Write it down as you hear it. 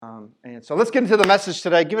And so let's get into the message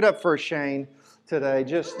today. Give it up for Shane today.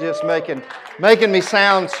 Just making me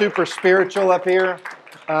sound super spiritual up here.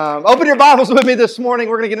 Open your Bibles with me this morning.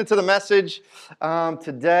 We're going to get into the message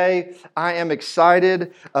today. I am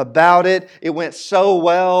excited about it. It went so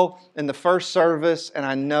well in the first service, and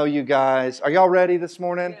I know you guys. Are y'all ready this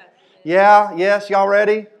morning? Yeah? Yes? Y'all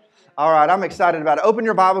ready? All right, I'm excited about it. Open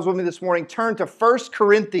your Bibles with me this morning. Turn to 1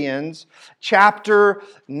 Corinthians chapter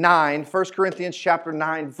 9. 1 Corinthians chapter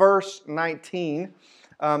 9, verse 19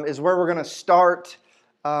 is where we're going to start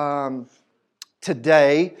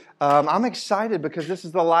today. I'm excited because this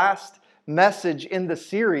is the last message in the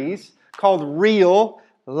series called Real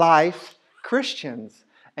Life Christians.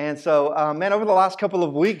 And so, over the last couple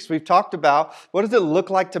of weeks, we've talked about what does it look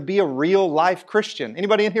like to be a real life Christian?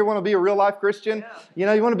 Anybody in here want to be a real life Christian? Yeah. You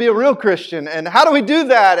know, you want to be a real Christian. And how do we do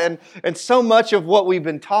that? And so much of what we've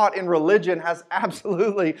been taught in religion has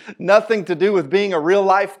absolutely nothing to do with being a real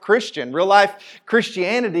life Christian. Real life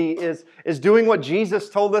Christianity is doing what Jesus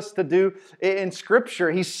told us to do in Scripture.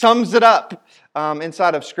 He sums it up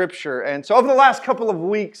inside of Scripture. And so over the last couple of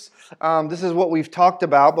weeks, this is what we've talked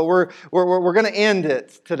about, but we're going to end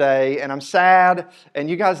it today, and I'm sad. And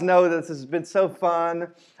you guys know that this has been so fun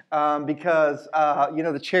because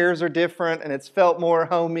the chairs are different, and it's felt more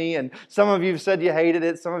homey. And some of you said you hated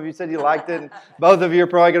it, some of you said you liked it, and both of you are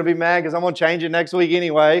probably going to be mad because I'm going to change it next week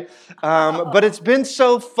anyway. But it's been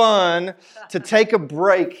so fun to take a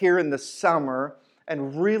break here in the summer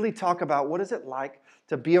and really talk about what is it like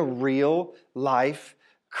to be a real life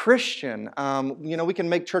Christian. We can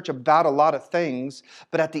make church about a lot of things,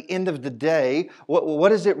 but at the end of the day,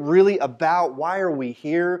 what is it really about? Why are we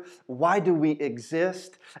here? Why do we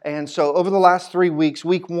exist? And so over the last 3 weeks,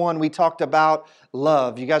 week 1, we talked about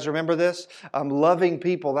love. You guys remember this? Loving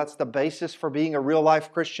people, that's the basis for being a real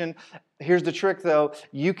life Christian. Here's the trick though,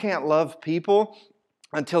 you can't love people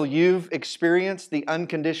until you've experienced the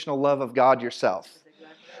unconditional love of God yourself.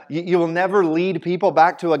 You will never lead people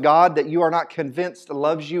back to a God that you are not convinced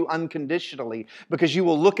loves you unconditionally, because you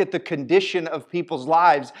will look at the condition of people's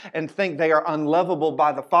lives and think they are unlovable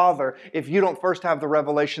by the Father if you don't first have the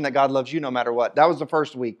revelation that God loves you no matter what. That was the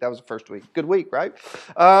first week. Good week, right?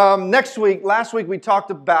 Last week we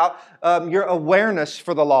talked about your awareness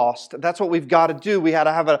for the lost. That's what we've got to do. We had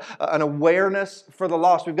to have an awareness for the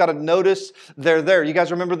lost. We've got to notice they're there. You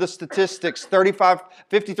guys remember the statistics,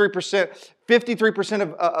 53%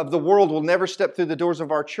 of the world will never step through the doors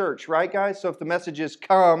of our church, right, guys? So if the message is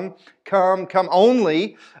come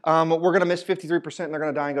only, we're going to miss 53% and they're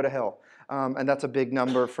going to die and go to hell. And that's a big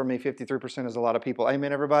number for me. 53% is a lot of people.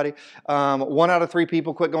 Amen, everybody? 1 out of 3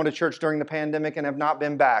 people quit going to church during the pandemic and have not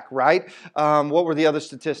been back, right? What were the other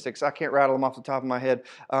statistics? I can't rattle them off the top of my head.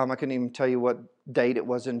 I couldn't even tell you what date it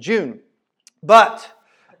was in June.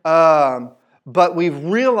 But we've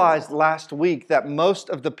realized last week that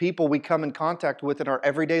most of the people we come in contact with in our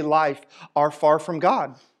everyday life are far from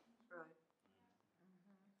God.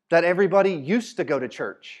 That everybody used to go to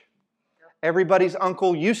church. Everybody's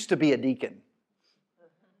uncle used to be a deacon.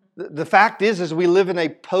 The fact is we live in a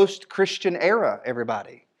post-Christian era,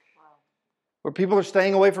 everybody. Where people are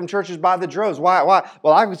staying away from churches by the droves. Why?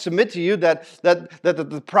 Well, I would submit to you that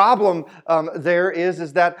the problem there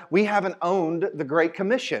is that we haven't owned the Great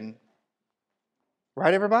Commission.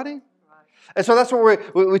 Right, everybody? Right. And so that's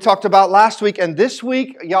what we talked about last week. And this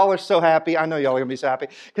week, y'all are so happy. I know y'all are going to be so happy.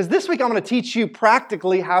 Because this week, I'm going to teach you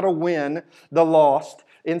practically how to win the lost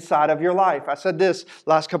inside of your life. I said this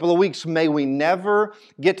last couple of weeks. May we never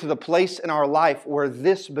get to the place in our life where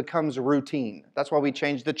this becomes routine. That's why we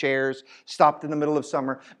changed the chairs, stopped in the middle of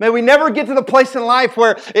summer. May we never get to the place in life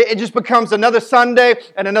where it just becomes another Sunday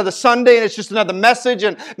and it's just another message.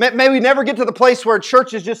 And may we never get to the place where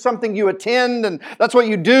church is just something you attend and that's what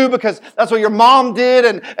you do because that's what your mom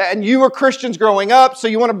did and you were Christians growing up, so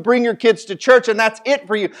you want to bring your kids to church and that's it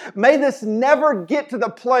for you. May this never get to the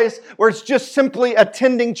place where it's just simply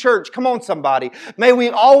attending church. Come on, somebody. May we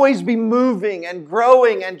always be moving and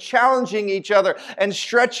growing and challenging each other and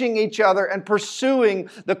stretching each other and pursuing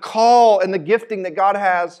the call and the gifting that God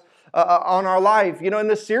has on our life. In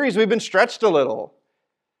this series, we've been stretched a little.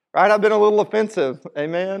 Right? I've been a little offensive.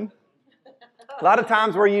 Amen? A lot of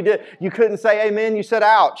times where you couldn't say amen, you said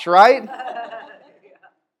ouch, right?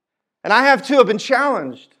 And I have too. I've been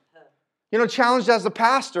challenged. Challenged as a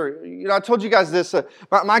pastor. I told you guys this.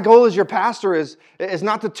 My goal as your pastor is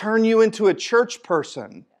not to turn you into a church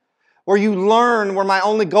person where you learn, where my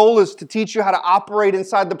only goal is to teach you how to operate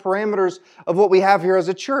inside the parameters of what we have here as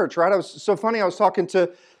a church, right? It was so funny. I was talking to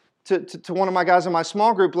one of my guys in my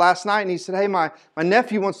small group last night, and he said, hey, my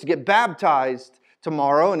nephew wants to get baptized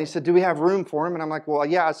tomorrow. And he said, do we have room for him? And I'm like, well,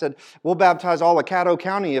 yeah. I said, we'll baptize all of Caddo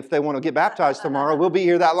County if they want to get baptized tomorrow. We'll be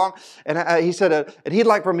here that long. And he said, and he'd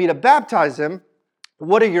like for me to baptize him.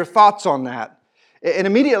 What are your thoughts on that? And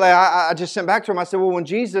immediately I just sent back to him. I said, well, when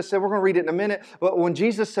Jesus said, we're going to read it in a minute, but when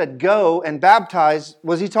Jesus said go and baptize,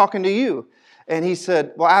 was he talking to you? And he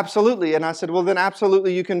said, well, absolutely. And I said, well, then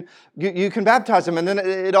absolutely you can baptize him. And then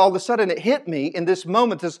it all of a sudden it hit me in this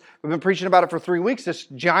moment. We've been preaching about it for 3 weeks, this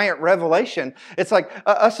giant revelation. It's like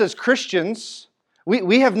us as Christians,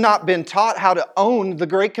 we have not been taught how to own the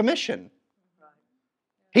Great Commission.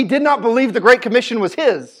 He did not believe the Great Commission was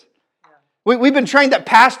his. We've been trained that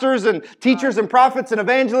pastors and teachers and prophets and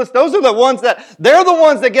evangelists, they're the ones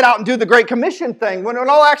that get out and do the Great Commission thing. When in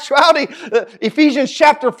all actuality, Ephesians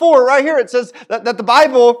chapter 4, right here, it says that the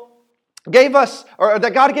Bible gave us, or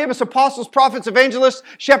that God gave us apostles, prophets, evangelists,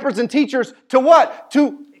 shepherds, and teachers to what?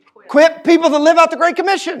 To equip people to live out the Great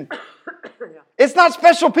Commission. It's not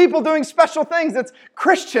special people doing special things. It's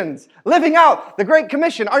Christians living out the Great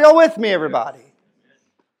Commission. Are y'all with me, everybody?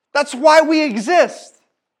 That's why we exist.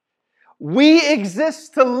 We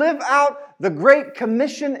exist to live out the Great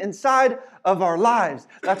Commission inside of our lives.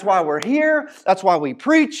 That's why we're here. That's why we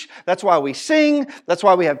preach. That's why we sing. That's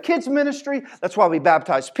why we have kids ministry. That's why we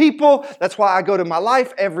baptize people. That's why I go to my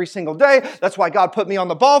life every single day. That's why God put me on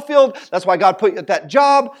the ball field. That's why God put you at that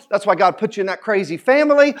job. That's why God put you in that crazy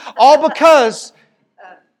family. All because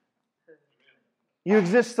you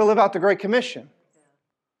exist to live out the Great Commission.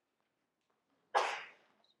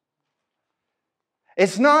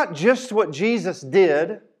 It's not just what Jesus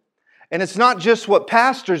did, and it's not just what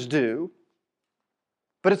pastors do,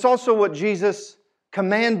 but it's also what Jesus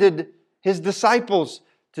commanded His disciples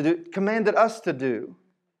to do, commanded us to do.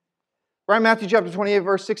 Right, Matthew chapter 28,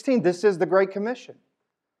 verse 16, this is the Great Commission.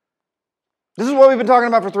 This is what we've been talking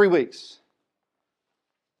about for 3 weeks.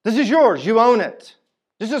 This is yours. You own it.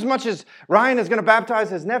 Just as much as Ryan is going to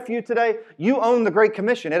baptize his nephew today, you own the Great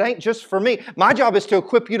Commission. It ain't just for me. My job is to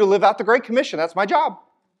equip you to live out the Great Commission. That's my job.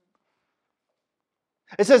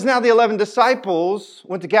 It says, now the 11 disciples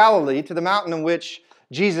went to Galilee, to the mountain in which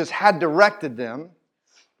Jesus had directed them.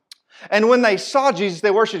 And when they saw Jesus,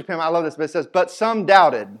 they worshiped Him. I love this, but it says, but some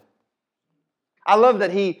doubted. I love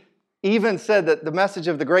that he even said that the message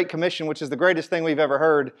of the Great Commission, which is the greatest thing we've ever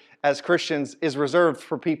heard as Christians, is reserved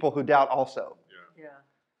for people who doubt also.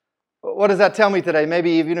 What does that tell me today? Maybe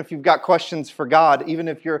even if you've got questions for God, even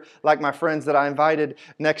if you're like my friends that I invited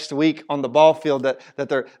next week on the ball field, that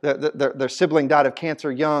their sibling died of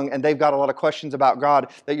cancer young, and they've got a lot of questions about God,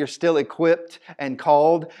 that you're still equipped and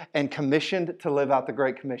called and commissioned to live out the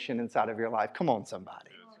Great Commission inside of your life. Come on, somebody.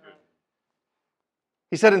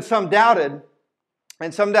 He said, and some doubted,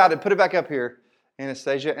 put it back up here,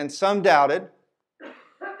 Anastasia, and some doubted.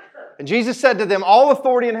 And Jesus said to them, all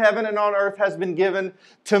authority in heaven and on earth has been given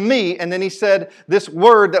to me. And then He said this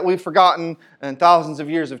word that we've forgotten in thousands of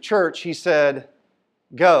years of church. He said,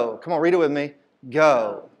 go. Come on, read it with me.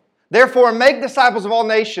 Go. Therefore, make disciples of all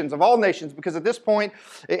nations, because at this point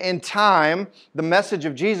in time, the message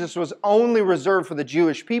of Jesus was only reserved for the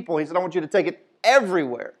Jewish people. He said, I want you to take it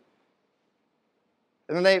everywhere.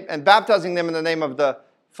 And baptizing them in the name of the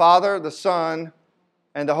Father, the Son,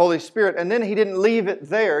 and the Holy Spirit. And then He didn't leave it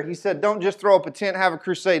there. He said, don't just throw up a tent, have a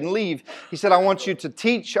crusade, and leave. He said, I want you to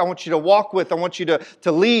teach. I want you to walk with. I want you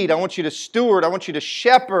to lead. I want you to steward. I want you to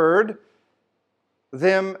shepherd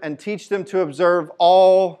them and teach them to observe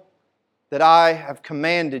all that I have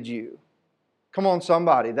commanded you. Come on,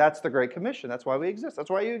 somebody. That's the Great Commission. That's why we exist. That's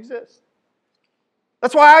why you exist.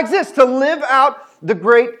 That's why I exist, to live out the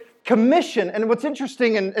Great Commission. And what's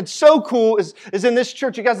interesting and so cool is in this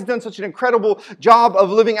church, you guys have done such an incredible job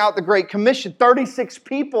of living out the Great Commission. 36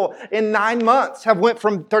 people in 9 months have went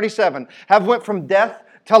from death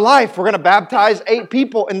to life. We're going to baptize 8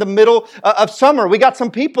 people in the middle of summer. We got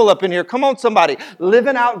some people up in here. Come on, somebody.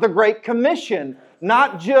 Living out the Great Commission.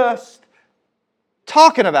 Not just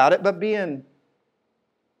talking about it, but being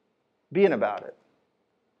about it.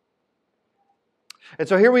 And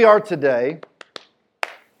so here we are today.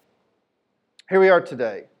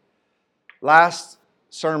 Last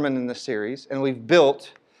sermon in the series, and we've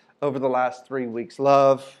built over the last 3 weeks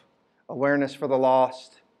love, awareness for the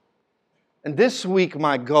lost. And this week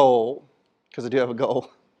my goal, because I do have a goal,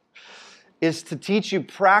 is to teach you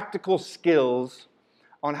practical skills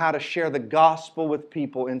on how to share the gospel with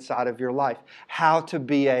people inside of your life. How to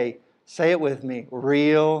be a, say it with me,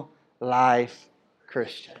 real life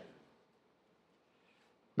Christian.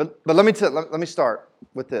 But let me start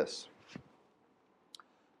with this.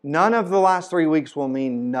 None of the last 3 weeks will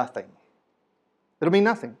mean nothing. It'll mean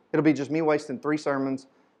nothing. It'll be just me wasting 3 sermons,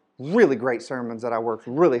 really great sermons that I worked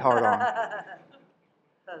really hard on.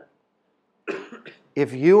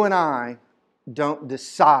 if you and I don't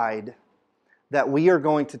decide that we are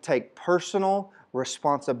going to take personal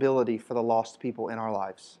responsibility for the lost people in our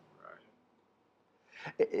lives.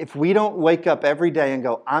 If we don't wake up every day and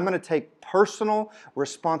go, I'm going to take personal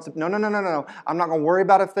responsibility. No. I'm not going to worry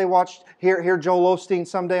about if they hear Joel Osteen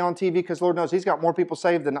someday on TV, because Lord knows he's got more people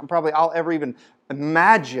saved than probably I'll ever even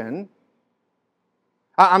imagine.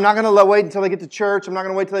 I'm not going to wait until they get to church. I'm not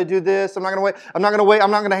going to wait until they do this. I'm not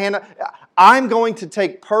going to hand it. I'm going to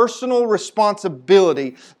take personal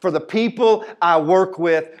responsibility for the people I work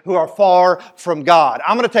with who are far from God.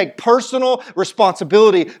 I'm going to take personal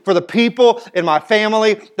responsibility for the people in my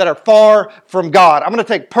family that are far from God. I'm going to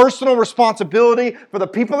take personal responsibility for the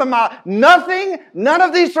people in none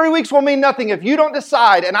of these 3 weeks will mean nothing if you don't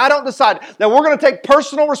decide, and I don't decide, that we're going to take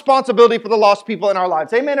personal responsibility for the lost people in our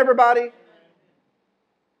lives. Amen, everybody?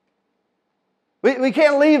 We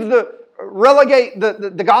can't relegate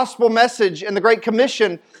the gospel message and the Great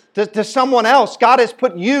Commission to someone else. God has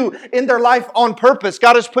put you in their life on purpose.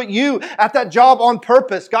 God has put you at that job on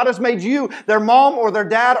purpose. God has made you their mom or their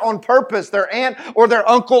dad on purpose, their aunt or their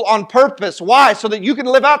uncle on purpose. Why? So that you can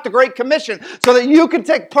live out the Great Commission, so that you can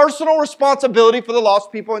take personal responsibility for the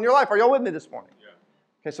lost people in your life. Are y'all with me this morning? Yeah.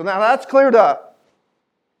 Okay, so now that's cleared up.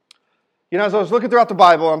 As I was looking throughout the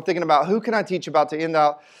Bible, I'm thinking about who can I teach about to end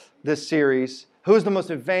out this series. Who is the most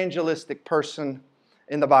evangelistic person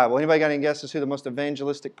in the Bible? Anybody got any guesses who the most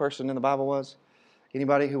evangelistic person in the Bible was?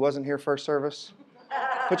 Anybody who wasn't here first service?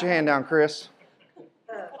 Put your hand down, Chris.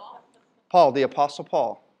 Paul, the Apostle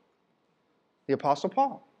Paul. The Apostle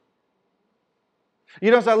Paul.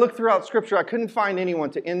 As I looked throughout Scripture, I couldn't find anyone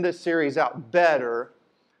to end this series out better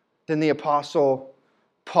than the Apostle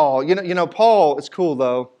Paul. Paul is cool,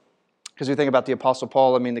 though. Because we think about the Apostle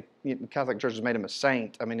Paul, the Catholic Church has made him a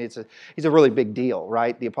saint. He's a really big deal,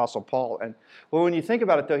 right? The Apostle Paul. And well, when you think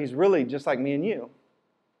about it, though, he's really just like me and you.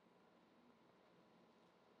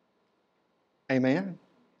 Amen?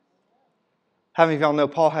 How many of y'all know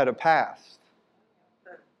Paul had a past?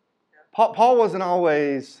 Paul wasn't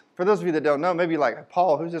always, for those of you that don't know, maybe like,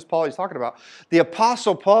 Paul, who's this Paul he's talking about? The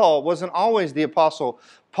Apostle Paul wasn't always the Apostle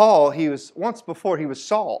Paul. Once before he was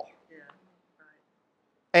Saul.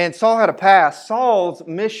 And Saul had a past. Saul's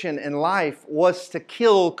mission in life was to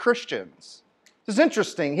kill Christians. This is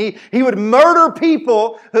interesting. He would murder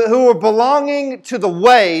people who were belonging to the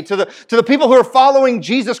way, to the people who are following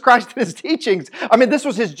Jesus Christ and His teachings. This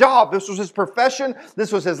was his job. This was his profession.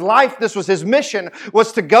 This was his life. This was his mission,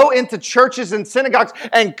 was to go into churches and synagogues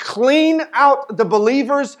and clean out the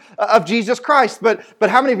believers of Jesus Christ. But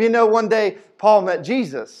how many of you know one day Paul met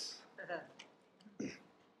Jesus?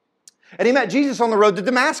 And he met Jesus on the road to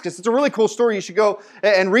Damascus. It's a really cool story. You should go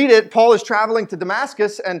and read it. Paul is traveling to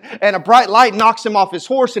Damascus, and a bright light knocks him off his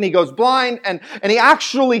horse, and he goes blind, and he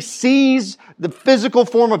actually sees the physical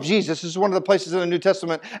form of Jesus. This is one of the places in the New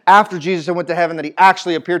Testament after Jesus went to heaven that he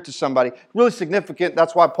actually appeared to somebody. Really significant.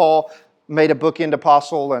 That's why Paul made a bookend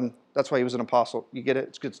apostle, and that's why he was an apostle. You get it?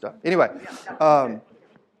 It's good stuff. Anyway,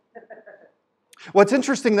 what's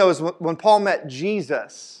interesting, though, is when Paul met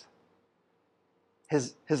Jesus,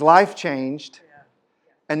 his life changed,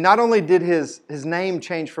 and not only did his name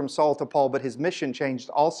change from Saul to Paul, but his mission changed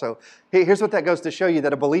also. Here's what that goes to show you,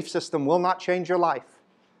 that a belief system will not change your life.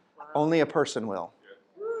 Only a person will.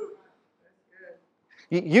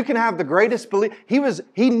 You can have the greatest belief.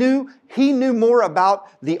 He knew more about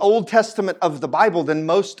the Old Testament of the Bible than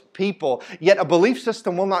most people, yet a belief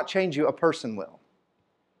system will not change you, a person will.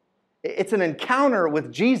 It's an encounter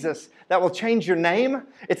with Jesus that will change your name.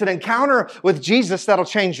 It's an encounter with Jesus that'll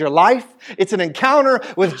change your life. It's an encounter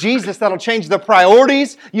with Jesus that'll change the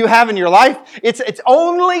priorities you have in your life. It's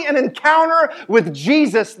only an encounter with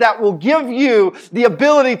Jesus that will give you the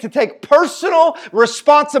ability to take personal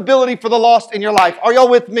responsibility for the lost in your life. Are y'all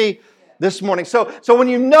with me this morning? So when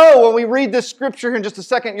we read this scripture here in just a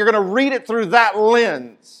second, you're going to read it through that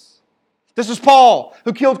lens. This is Paul,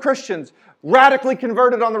 who killed Christians, radically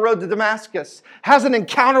converted on the road to Damascus, has an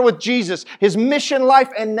encounter with Jesus. His mission, life,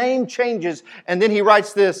 and name changes. And then he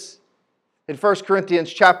writes this in 1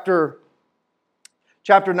 Corinthians chapter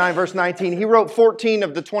 9, verse 19. He wrote 14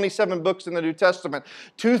 of the 27 books in the New Testament,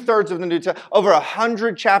 2/3 of the New Testament, over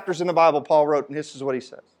 100 chapters in the Bible Paul wrote, and this is what he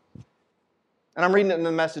says. And I'm reading it in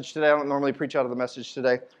the Message today. I don't normally preach out of the Message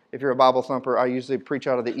today. If you're a Bible thumper, I usually preach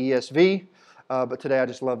out of the ESV, but today I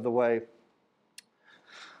just love the way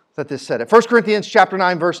that this said it. 1 Corinthians chapter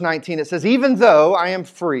 9, verse 19, it says, even though I am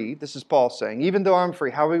free, this is Paul saying, even though I'm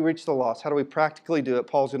free, how do we reach the lost? How do we practically do it?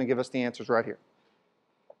 Paul's going to give us the answers right here.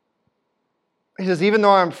 He says, even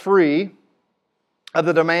though I'm free of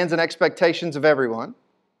the demands and expectations of everyone,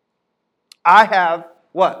 I have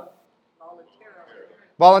what?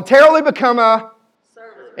 Voluntarily become a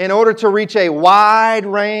in order to reach a wide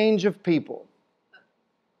range of people.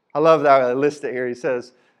 I love that I list it here. He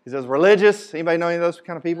says religious. Anybody know any of those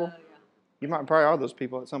kind of people? You might probably are those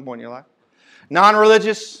people at some point in your life.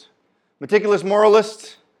 Non-religious, meticulous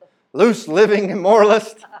moralist, loose living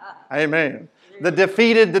immoralist. Amen. The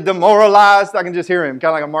defeated, the demoralized. I can just hear him,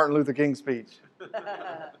 kind of like a Martin Luther King speech.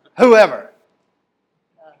 Whoever.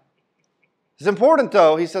 It's important,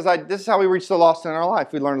 though. He says, this is how we reach the lost in our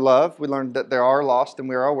life. We learn love. We learn that there are lost, and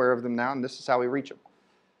we are aware of them now, and this is how we reach them.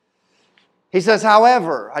 He says,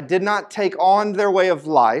 however, I did not take on their way of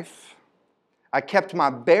life. I kept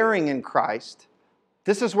my bearing in Christ.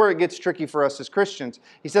 This is where it gets tricky for us as Christians.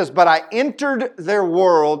 He says, but I entered their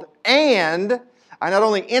world, and I not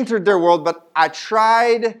only entered their world, but I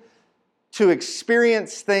tried to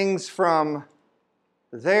experience things from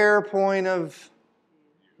their point of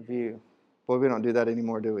view. Boy, we don't do that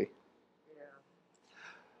anymore, do we? Yeah.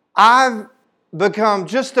 I've become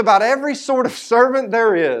just about every sort of servant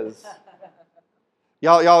there is.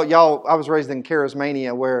 Y'all, I was raised in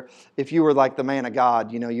charismania where if you were like the man of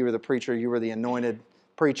God, you were the preacher, you were the anointed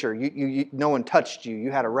preacher. No one touched you.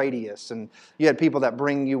 You had a radius, and you had people that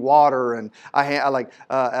bring you water. And the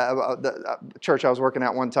church I was working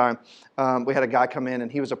at one time, we had a guy come in,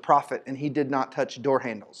 and he was a prophet, and he did not touch door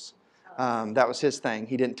handles. That was his thing.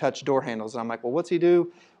 He didn't touch door handles. And I'm like, well, what's he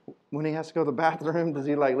do when he has to go to the bathroom? Does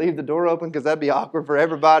he leave the door open? Because that'd be awkward for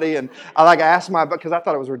everybody. And I asked because I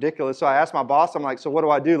thought it was ridiculous. So I asked my boss, I'm like, so what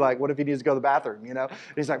do I do? What if he needs to go to the bathroom? And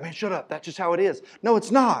he's like, man, shut up. That's just how it is. No,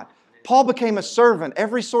 it's not. Paul became a servant,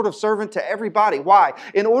 every sort of servant to everybody. Why?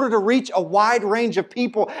 In order to reach a wide range of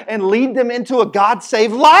people and lead them into a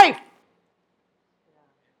God-saved life.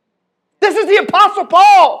 This is the Apostle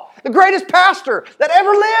Paul, the greatest pastor that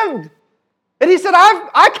ever lived. And he said,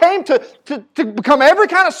 I came to become every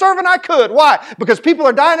kind of servant I could. Why? Because people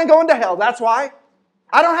are dying and going to hell. That's why.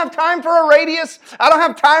 I don't have time for a radius. I don't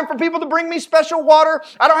have time for people to bring me special water.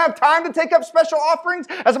 I don't have time to take up special offerings.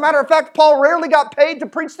 As a matter of fact, Paul rarely got paid to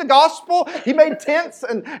preach the gospel. He made tents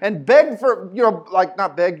and begged for,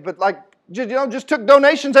 not begged, but just took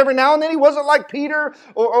donations every now and then. He wasn't like Peter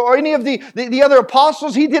or any of the other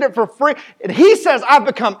apostles. He did it for free. And he says, I've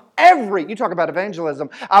become you talk about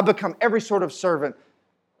evangelism, I've become every sort of servant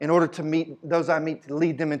in order to meet those I meet, to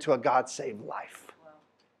lead them into a God-saved life.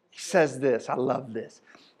 He says this, I love this.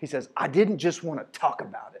 He says, I didn't just want to talk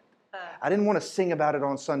about it. I didn't want to sing about it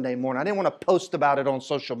on Sunday morning. I didn't want to post about it on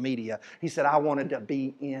social media. He said, I wanted to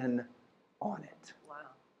be in on it.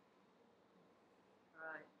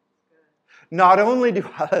 Not only do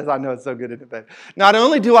I know it's so good in it, babe. Not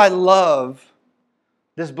only do I love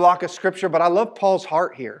this block of Scripture, but I love Paul's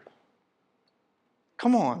heart here.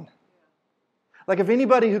 Come on. If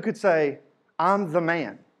anybody who could say, I'm the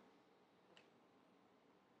man.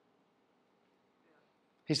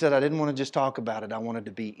 He said, I didn't want to just talk about it. I wanted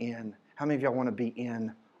to be in. How many of y'all want to be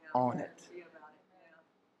in on it?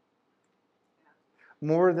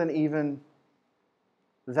 More than even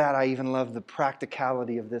that, I even love the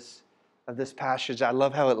practicality of this passage. I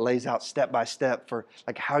love how it lays out step by step for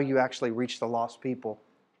how you actually reach the lost people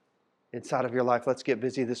inside of your life. Let's get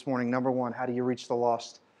busy this morning. Number one, how do you reach the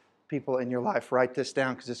lost people in your life? Write this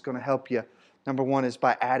down because it's going to help you. Number one is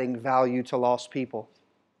by adding value to lost people.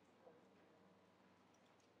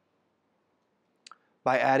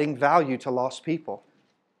 By adding value to lost people.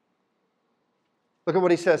 Look at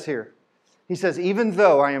what he says here. He says, even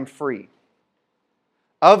though I am free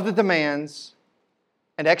of the demands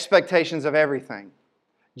and expectations of everything,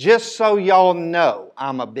 just so y'all know,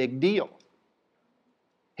 I'm a big deal.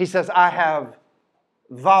 He says, I have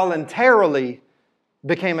voluntarily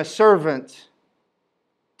became a servant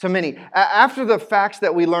to many. After the facts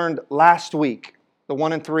that we learned last week, the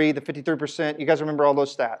 1 in 3, the 53%, you guys remember all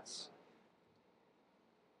those stats?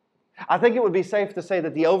 I think it would be safe to say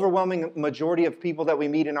that the overwhelming majority of people that we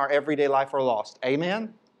meet in our everyday life are lost.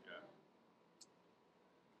 Amen?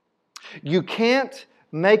 Yeah. You can't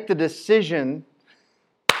make the decision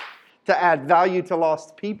to add value to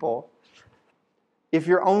lost people if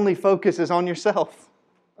your only focus is on yourself.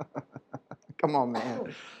 Come on,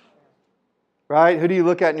 man. Right? Who do you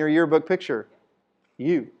look at in your yearbook picture?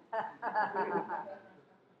 You.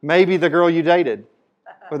 Maybe the girl you dated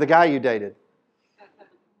or the guy you dated.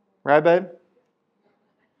 Right, babe?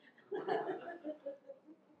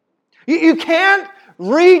 You can't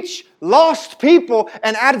reach lost people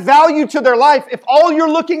and add value to their life if all you're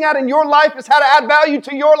looking at in your life is how to add value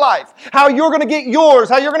to your life. How you're going to get yours.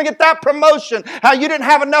 How you're going to get that promotion. How you didn't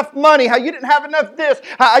have enough money. How you didn't have enough this.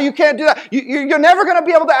 How you can't do that. You're never going to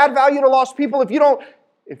be able to add value to lost people if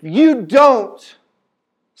you don't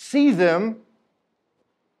see them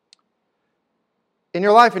in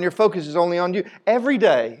your life and your focus is only on you. Every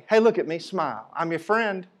day, hey, look at me, smile. I'm your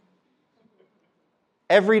friend.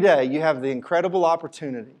 Every day you have the incredible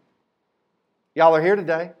opportunity. Y'all are here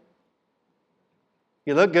today.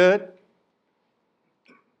 You look good.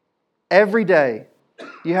 Every day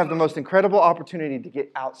you have the most incredible opportunity to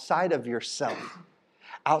get outside of yourself,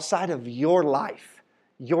 outside of your life,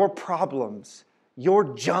 your problems, your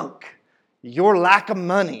junk, your lack of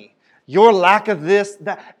money, your lack of this,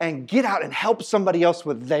 that, and get out and help somebody else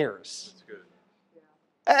with theirs.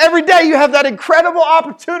 Every day you have that incredible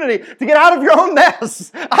opportunity to get out of your own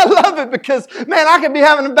mess. I love it because, man, I could be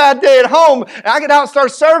having a bad day at home and I get out and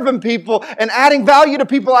start serving people and adding value to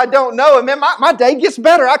people I don't know. And man, my day gets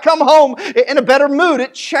better. I come home in a better mood.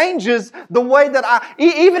 It changes the way that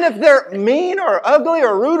even if they're mean or ugly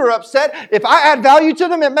or rude or upset, if I add value to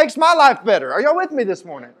them, it makes my life better. Are y'all with me this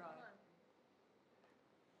morning?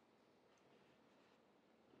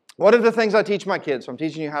 One of the things I teach my kids, so I'm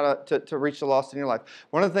teaching you how to reach the lost in your life.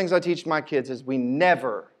 One of the things I teach my kids is we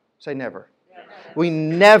never, say never. We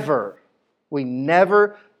never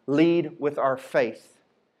lead with our faith.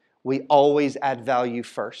 We always add value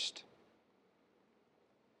first.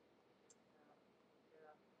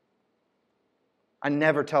 I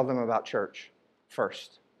never tell them about church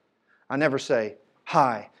first. I never say,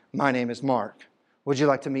 hi, my name is Mark. Would you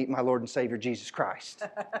like to meet my Lord and Savior, Jesus Christ?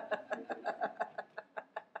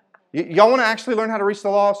 Y'all want to actually learn how to reach the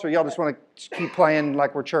lost, or y'all just want to keep playing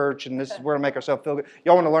like we're church and this is where to make ourselves feel good?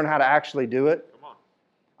 Y'all want to learn how to actually do it? Come on.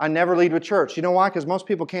 I never lead with church. You know why? Because most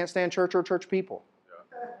people can't stand church or church people.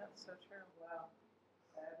 Yeah. That's so true. Wow.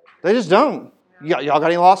 They just don't. Y'all got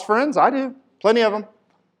any lost friends? I do. Plenty of them.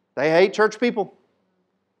 They hate church people.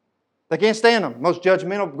 They can't stand them. Most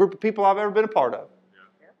judgmental group of people I've ever been a part of.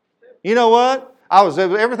 Yeah. You know what?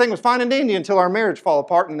 Everything was fine and dandy until our marriage fell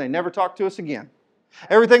apart and they never talked to us again.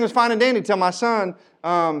 Everything was fine and dandy till my son,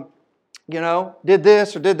 did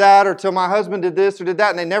this or did that, or till my husband did this or did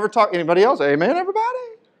that, and they never talk. Anybody else? Amen, everybody?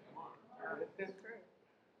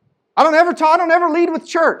 I don't ever lead with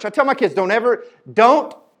church. I tell my kids, don't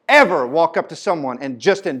ever walk up to someone and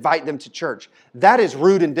just invite them to church. That is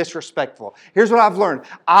rude and disrespectful. Here's what I've learned.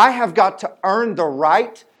 I have got to earn the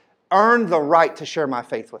right to share my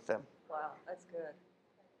faith with them.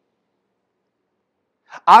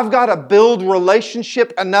 I've got to build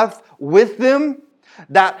relationship enough with them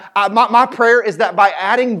that my prayer is that by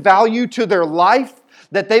adding value to their life,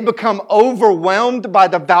 that they become overwhelmed by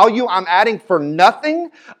the value I'm adding for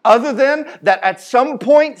nothing, other than that at some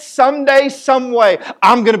point, someday, some way,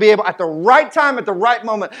 I'm going to be able, at the right time, at the right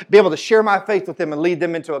moment, be able to share my faith with them and lead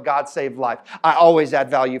them into a God-saved life. I always add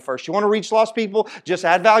value first. You want to reach lost people? Just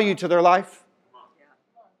add value to their life.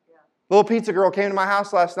 Little pizza girl came to my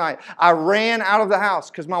house last night. I ran out of the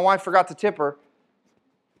house because my wife forgot to tip her.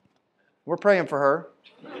 We're praying for her.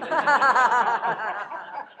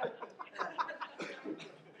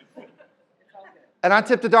 And I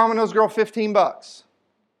tipped the Domino's girl $15.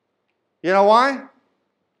 You know why?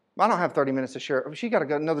 I don't have 30 minutes to share. She got to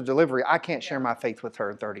go another delivery. I can't share my faith with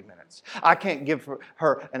her in 30 minutes. I can't give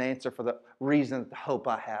her an answer for the reason, the hope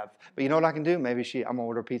I have. But you know what I can do? Maybe I'm going to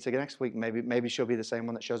order pizza next week. Maybe she'll be the same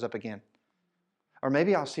one that shows up again. Or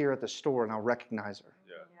maybe I'll see her at the store and I'll recognize her.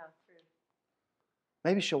 Yeah.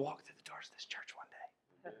 Maybe she'll walk through the doors of this church one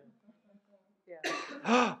day.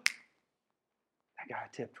 Yeah. That guy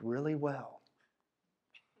tipped really well.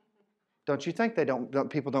 Don't you think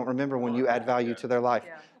people don't remember when you add value to their life?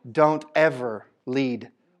 Yeah. Don't ever lead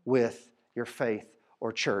with your faith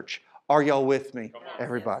or church. Are y'all with me,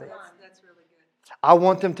 everybody? That's really good. I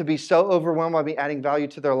want them to be so overwhelmed by me adding value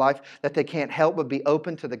to their life that they can't help but be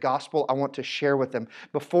open to the gospel I want to share with them.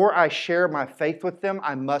 Before I share my faith with them,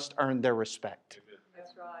 I must earn their respect.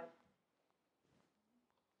 That's right.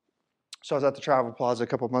 So I was at the Travel Plaza a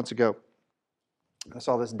couple of months ago. I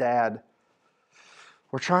saw this dad.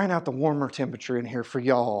 We're trying out the warmer temperature in here for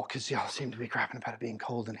y'all because y'all seem to be crapping about it being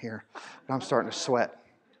cold in here. But I'm starting to sweat.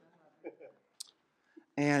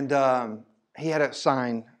 And he had a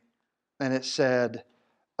sign and it said,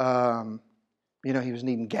 he was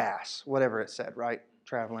needing gas, whatever it said, right?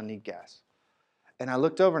 Traveling, need gas. And I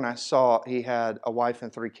looked over and I saw he had a wife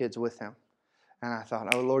and 3 kids with him. And I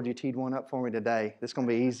thought, oh, Lord, you teed one up for me today. This is going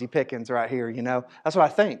to be easy pickings right here, you know. That's what I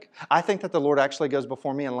think. I think that the Lord actually goes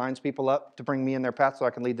before me and lines people up to bring me in their path so I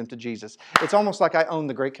can lead them to Jesus. It's almost like I own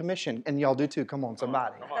the Great Commission. And y'all do too. Come on,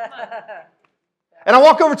 somebody. Come on. And I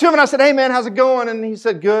walked over to him and I said, hey, man, how's it going? And he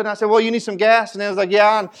said, good. And I said, well, you need some gas? And he was like,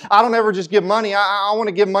 yeah, and I don't ever just give money. I want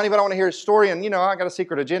to give money, but I want to hear his story. And, I got a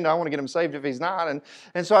secret agenda. I want to get him saved if he's not.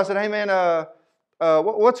 And so I said, hey, man,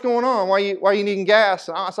 what's going on? Why are you needing gas?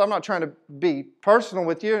 And I said, I'm not trying to be personal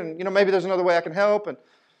with you. And, maybe there's another way I can help. And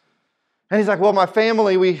he's like, well, my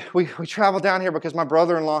family, we traveled down here because my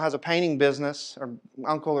brother-in-law has a painting business, or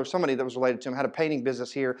uncle or somebody that was related to him had a painting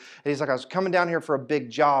business here. And he's like, I was coming down here for a big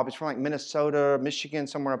job. He's from like Minnesota, Michigan,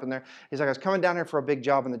 somewhere up in there. He's like, I was coming down here for a big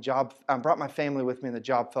job, and I brought my family with me, and the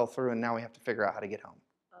job fell through, and now we have to figure out how to get home.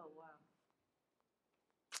 Oh, wow.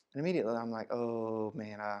 And immediately I'm like, oh,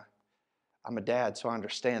 man, I'm a dad, so I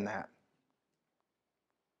understand that.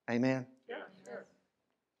 Amen? Yeah, sure.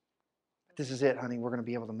 This is it, honey. We're going to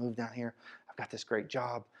be able to move down here. I've got this great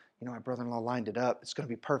job. My brother-in-law lined it up. It's going to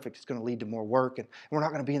be perfect. It's going to lead to more work. And we're not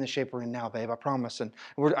going to be in the shape we're in now, babe, I promise. And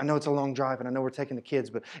I know it's a long drive, and I know we're taking the kids,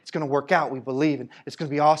 but it's going to work out, we believe, and it's going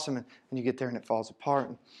to be awesome. And you get there, and it falls apart.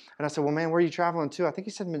 And I said, well, man, where are you traveling to? I think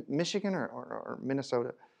he said Michigan or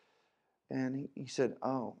Minnesota. And he said,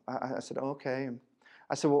 oh. I said, oh, okay. And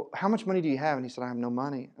I said, well, how much money do you have? And he said, I have no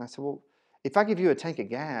money. And I said, well, if I give you a tank of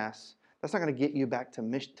gas, that's not going to get you back to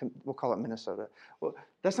we'll call it Minnesota. Well,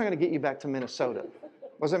 that's not going to get you back to Minnesota.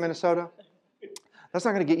 Was it Minnesota? That's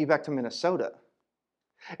not going to get you back to Minnesota.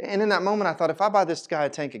 And in that moment, I thought, if I buy this guy a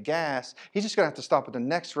tank of gas, he's just going to have to stop at the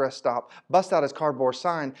next rest stop, bust out his cardboard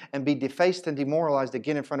sign, and be defaced and demoralized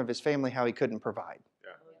again in front of his family how he couldn't provide.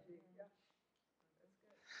 Yeah.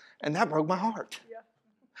 And that broke my heart.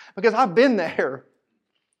 Because I've been there.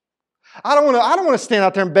 I don't want to stand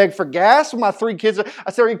out there and beg for gas with my 3 kids.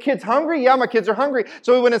 I said, are your kids hungry? Yeah, my kids are hungry.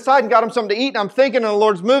 So we went inside and got them something to eat, and I'm thinking, and the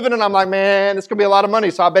Lord's moving, and I'm like, man, it's going to be a lot of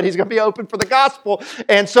money, so I bet He's going to be open for the gospel.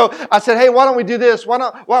 And so I said, hey, why don't we do this?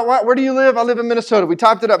 Where do you live? I live in Minnesota. We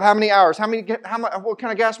typed it up. How many hours? What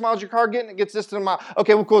kind of gas miles your car getting? It gets this to the mile.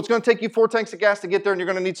 Okay, well, cool. It's going to take you 4 tanks of gas to get there, and you're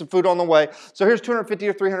going to need some food on the way. So here's $250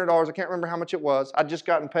 or $300. I can't remember how much it was. I'd just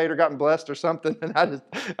gotten paid or gotten blessed or something, and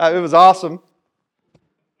it was awesome.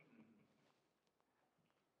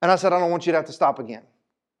 And I said, I don't want you to have to stop again.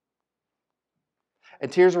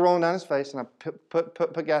 And tears were rolling down his face, and I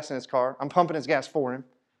put gas in his car. I'm pumping his gas for him.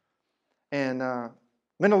 And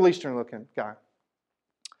Middle Eastern looking guy.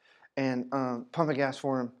 And pumping gas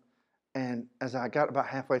for him. And as I got about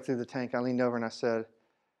halfway through the tank, I leaned over and I said,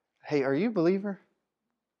 hey, are you a believer?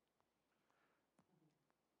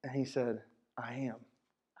 And he said, I am.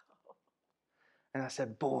 And I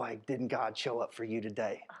said, boy, didn't God show up for you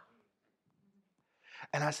today.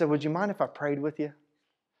 And I said, would you mind if I prayed with you?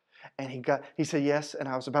 And he said yes, and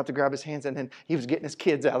I was about to grab his hands, and then he was getting his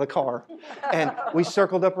kids out of the car. And we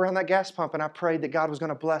circled up around that gas pump, and I prayed that God was going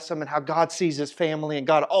to bless him, and how God sees his family, and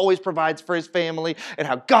God always provides for his family, and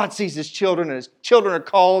how God sees his children, and his children are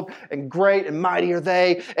called, and great and mighty are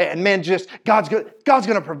they, and man, just God's going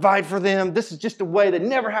to provide for them. This is just a way they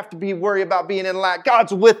never have to be worried about being in lack.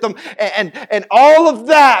 God's with them, and all of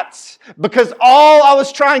that, because all I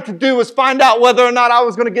was trying to do was find out whether or not I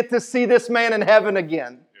was going to get to see this man in heaven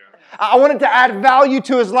again. I wanted to add value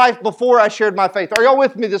to his life before I shared my faith. Are y'all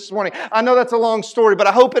with me this morning? I know that's a long story, but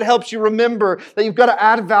I hope it helps you remember that you've got to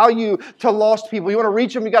add value to lost people. You want to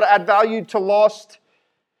reach them, you've got to add value to lost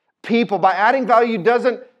people. By adding value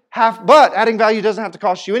doesn't have to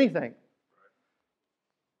cost you anything.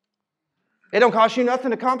 It don't cost you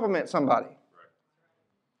nothing to compliment somebody.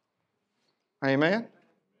 Amen?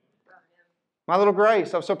 My little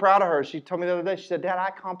Grace, I was so proud of her. She told me the other day, she said, Dad, I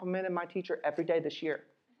complimented my teacher every day this year.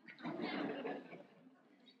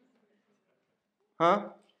 Huh?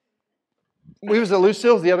 We was at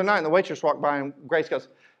Lucille's the other night, and the waitress walked by, and Grace goes,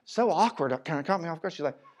 so awkward. Kind of caught me off guard. She's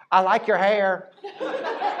like, I like your hair.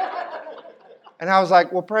 And I was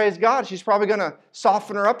like, well, praise God. She's probably going to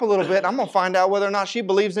soften her up a little bit, and I'm going to find out whether or not she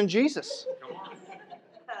believes in Jesus.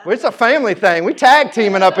 Well, it's a family thing. We tag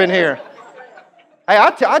teaming up in here. Hey,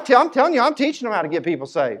 I'm telling you, I'm teaching them how to get people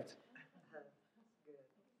saved.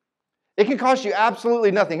 It can cost you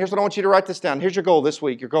absolutely nothing. Here's what I want you to write this down. Here's your goal this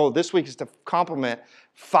week. Your goal this week is to compliment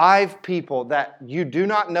 5 people that you do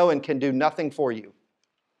not know and can do nothing for you.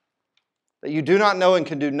 That you do not know and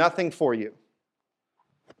can do nothing for you.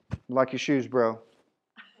 Like your shoes, bro.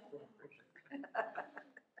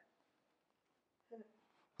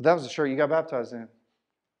 That was the shirt you got baptized in.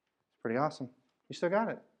 Pretty awesome. You still got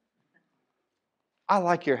it. I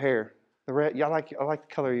like your hair. The red. I like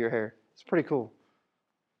the color of your hair. It's pretty cool.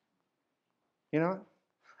 You know what?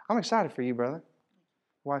 I'm excited for you, brother.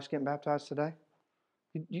 Wife's getting baptized today.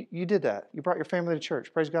 You did that. You brought your family to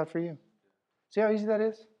church. Praise God for you. See how easy that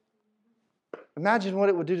is? Imagine what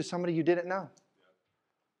it would do to somebody you didn't know.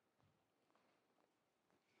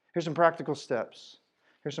 Here's some practical steps.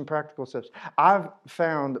 I've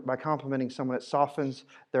found by complimenting someone, it softens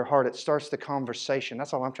their heart. It starts the conversation.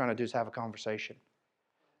 That's all I'm trying to do is have a conversation.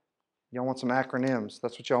 Y'all want some acronyms?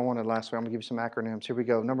 That's what y'all wanted last week. I'm going to give you some acronyms. Here we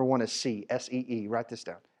go. Number one is SEE. S-E-E. Write this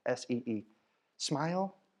down. S-E-E.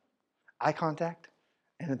 Smile, eye contact,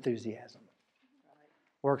 and enthusiasm.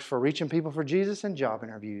 Works for reaching people for Jesus and job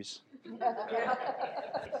interviews.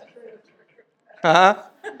 Huh?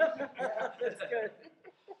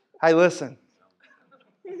 Hey, listen.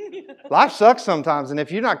 Life sucks sometimes, and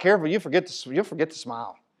if you're not careful, you'll forget to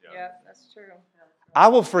smile. Yeah, that's true. I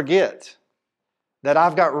will forget that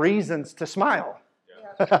I've got reasons to smile.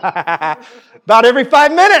 About every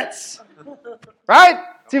 5 minutes. Right?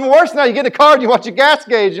 It's even worse now. You get in a car and you watch your gas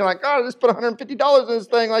gauge. You're like, oh, I just put $150 in this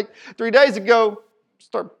thing like 3 days ago.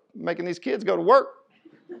 Start making these kids go to work.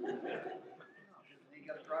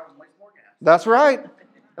 That's right.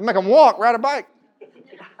 I make them walk, ride a bike.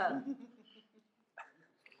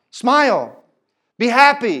 Smile. Be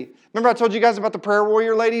happy. Remember I told you guys about the prayer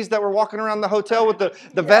warrior ladies that were walking around the hotel with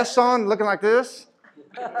the vests on looking like this?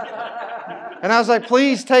 And I was like,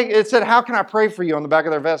 please take, it said, how can I pray for you on the back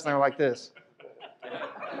of their vest? And they were like this.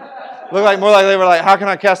 More like they were like, how can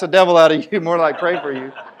I cast the devil out of you? More like pray for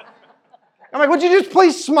you. I'm like, would you just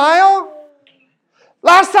please smile?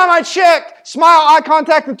 Last time I checked, smile, eye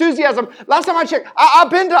contact, enthusiasm. Last time I checked, I've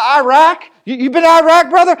been to Iraq. You been to Iraq,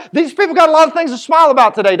 brother? These people got a lot of things to smile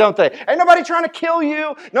about today, don't they? Ain't nobody trying to kill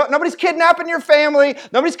you. Nobody's kidnapping your family.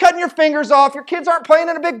 Nobody's cutting your fingers off. Your kids aren't playing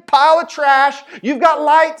in a big pile of trash. You've got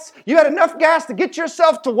lights. You had enough gas to get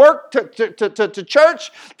yourself to work, to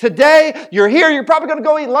church. Today, you're here. You're probably going to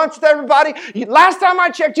go eat lunch with everybody. Last time I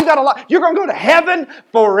checked, you got a lot. You're going to go to heaven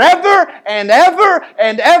forever and ever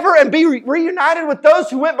and ever and be reunited with those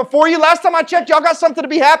who went before you. Last time I checked, y'all got something to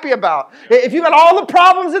be happy about. If you got all the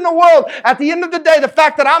problems in the world, at the end of the day, the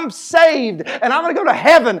fact that I'm saved and I'm going to go to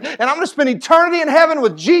heaven and I'm going to spend eternity in heaven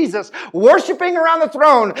with Jesus, worshiping around the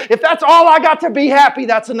throne, if that's all I got to be happy,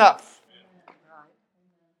 that's enough.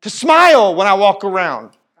 To smile when I walk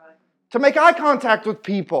around. To make eye contact with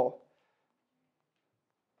people.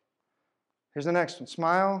 Here's the next one.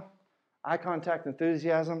 Smile, eye contact,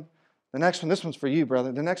 enthusiasm. The next one, this one's for you,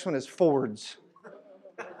 brother. The next one is Fords.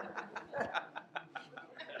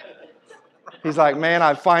 He's like, man,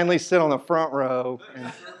 I finally sit on the front row.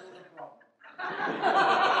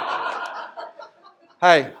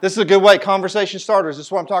 Hey, this is a good way. Conversation starters. This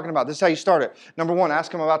is what I'm talking about. This is how you start it. Number one,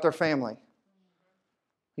 ask them about their family.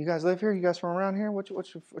 You guys live here? You guys from around here? What's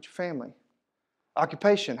your family?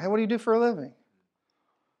 Occupation. Hey, what do you do for a living?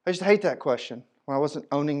 I used to hate that question when I wasn't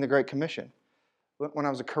owning the Great Commission. When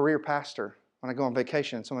I was a career pastor, when I go on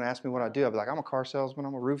vacation and someone asked me what I do, I'd be like, I'm a car salesman,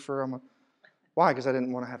 I'm a roofer, Why? Because I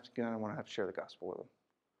didn't want to have to share the gospel with them.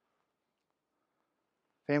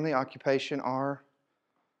 Family, occupation, or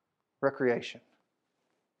recreation.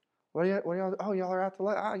 What are y'all? Oh, y'all are out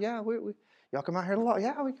to yeah, y'all come out here a lot.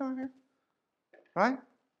 Yeah, we come out here. Right?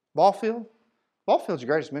 Ball field. Ball field's the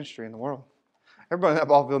greatest ministry in the world. Everybody in that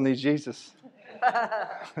ball field needs Jesus.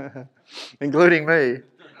 Including me.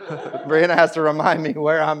 Brianna has to remind me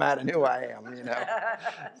where I'm at and who I am,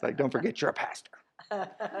 It's like, don't forget you're a pastor.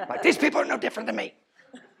 Like, these people are no different than me.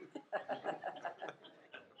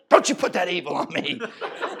 Don't you put that evil on me.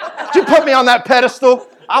 Don't you put me on that pedestal.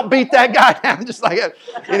 I'll beat that guy down just like it.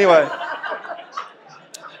 Anyway.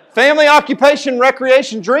 Family, occupation,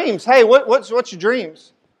 recreation, dreams. Hey, what's your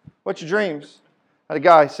dreams? What's your dreams? I had a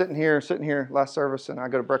guy sitting here last service, and I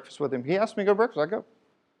go to breakfast with him. He asked me to go to breakfast. I go.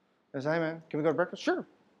 I said, hey, man, can we go to breakfast? Sure.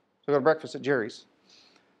 So I go to breakfast at Jerry's.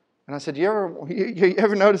 And I said, you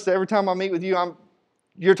ever notice that every time I meet with you,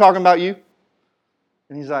 you're talking about you?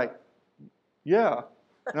 And he's like, yeah.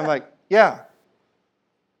 And I'm like, yeah.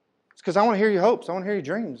 It's because I want to hear your hopes. I want to hear your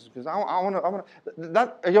dreams. Because I want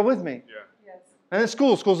to. Are y'all with me? Yeah. Yes. And then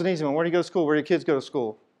school's an easy one. Where do you go to school? Where do your kids go to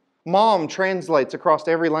school? Mom translates across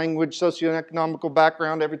every language, socioeconomical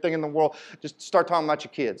background, everything in the world. Just start talking about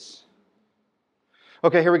your kids.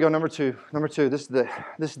 Okay, here we go. Number two. This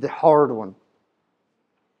is the hard one.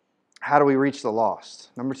 How do we reach the lost?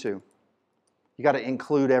 Number two. You got to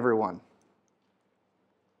include everyone.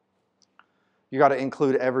 You got to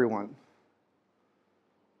include everyone.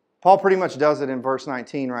 Paul pretty much does it in verse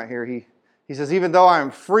 19 right here. He says, even though I am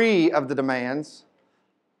free of the demands,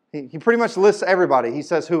 he pretty much lists everybody. He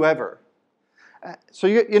says, whoever. So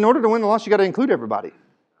in order to win the lost, you got to include everybody.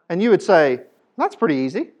 And you would say, that's pretty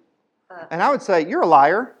easy. And I would say, you're a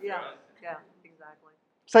liar. Yeah, exactly.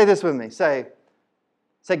 Say this with me. Say,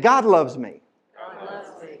 God loves me. God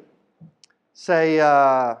loves me. Say,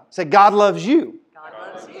 God loves you. God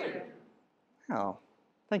loves you. Oh,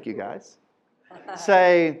 thank you guys.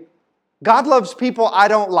 Say, God loves people I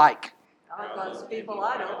don't like. God loves people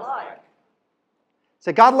I don't like.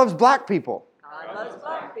 Say, God loves black people. God loves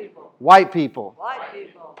black people. White people. White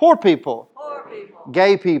people. poor people, Poor people.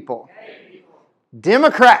 gay people,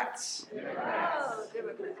 Democrats, Oh,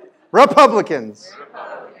 Democrats. Republicans.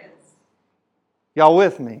 Republicans. Y'all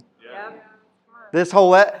with me? Yep. This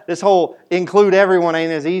whole include everyone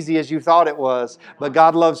ain't as easy as you thought it was. But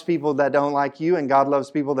God loves people that don't like you, and God loves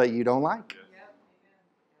people that you don't like.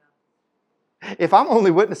 If I'm only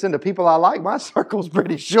witnessing to people I like, my circle's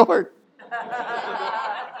pretty short.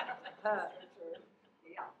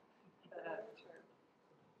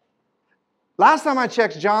 Last time I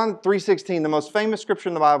checked, John 3:16, the most famous scripture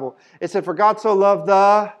in the Bible, it said, "For God so loved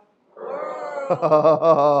the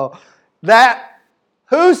world that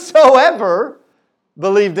whosoever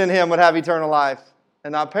believed in Him would have eternal life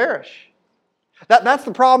and not perish." That's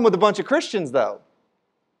the problem with a bunch of Christians, though.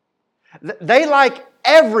 They like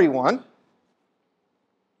everyone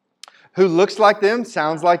who looks like them,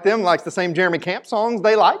 sounds like them, likes the same Jeremy Camp songs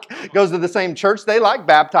they like, goes to the same church they like,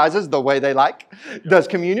 baptizes the way they like, does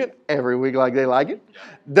communion every week like they like it,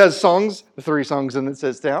 does songs, 3 songs and then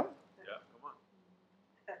sits down.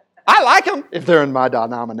 I like them if they're in my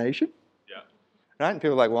denomination. Right? And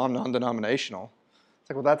people are like, well, I'm non-denominational. It's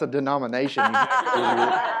like, well, that's a denomination.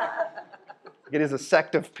 It is a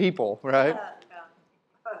sect of people, right?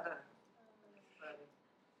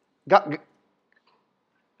 God,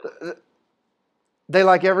 they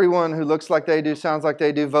like everyone who looks like they do, sounds like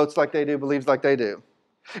they do, votes like they do, believes like they do.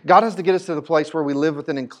 God has to get us to the place where we live with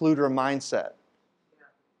an includer mindset.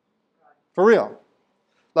 For real.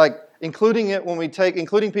 Like including people when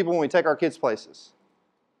we take our kids places.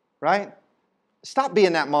 Right? Stop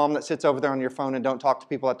being that mom that sits over there on your phone and don't talk to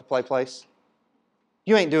people at the play place.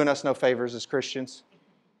 You ain't doing us no favors as Christians.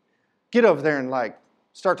 Get over there and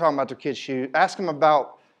start talking about their kids' shoes. Ask them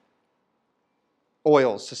about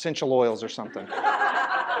oils, essential oils or something.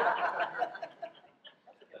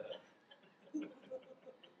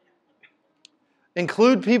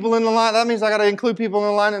 Include people in the line. That means I got to include people in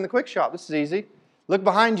the line in the quick shop. This is easy. Look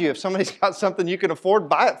behind you. If somebody's got something you can afford,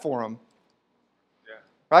 buy it for them. Yeah.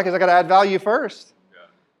 Right? Because I got to add value first. Yeah.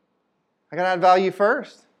 I got to add value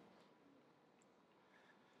first.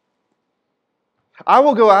 I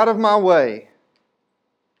will go out of my way.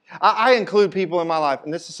 I include people in my life,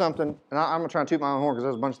 and this is something, and I'm going to try and toot my own horn because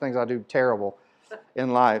there's a bunch of things I do terrible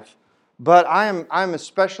in life. But I'm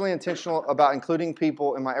especially intentional about including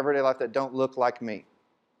people in my everyday life that don't look like me,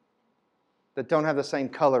 that don't have the same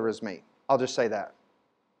color as me. I'll just say that.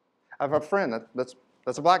 I have a friend that's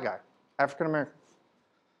a black guy, African American,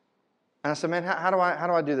 and I said, man, how do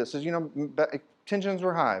I do this? He says, tensions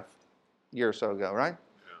were high a year or so ago, right?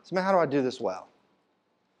 I said, man, how do I do this well?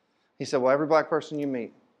 He said, well, every black person you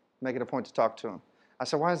meet, make it a point to talk to him. I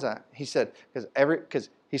said, why is that? He said, because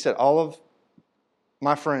all of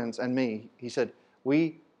my friends and me, he said,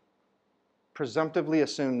 we presumptively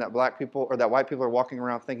assume that black people or that white people are walking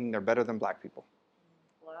around thinking they're better than black people.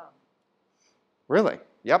 Wow. Really?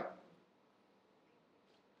 Yep.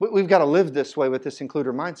 We've got to live this way with this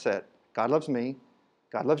includer mindset. God loves me.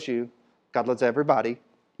 God loves you. God loves everybody.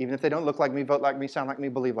 Even if they don't look like me, vote like me, sound like me,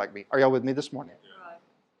 believe like me. Are y'all with me this morning?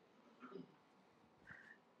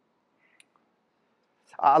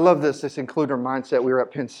 I love this includer mindset. We were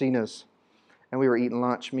at Pensinas, and we were eating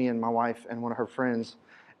lunch, me and my wife and one of her friends,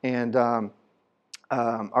 and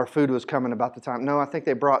our food was coming about the time. No, I think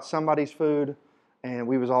they brought somebody's food, and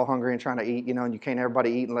we was all hungry and trying to eat, and you can't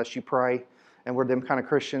everybody eat unless you pray, and we're them kind of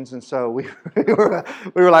Christians, and so we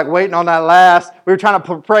were like waiting on that last. We were trying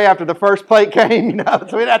to pray after the first plate came,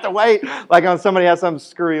 so we didn't have to wait like on somebody had some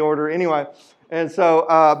screwy order anyway. And so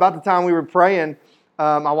about the time we were praying,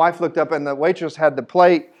 my wife looked up and the waitress had the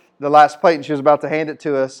last plate, and she was about to hand it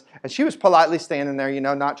to us. And she was politely standing there,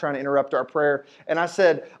 not trying to interrupt our prayer. And I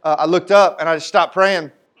said, I looked up and I just stopped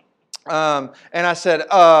praying. And I said,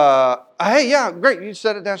 hey, yeah, great. You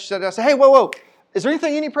set it down. She said it down. I said, hey, whoa. Is there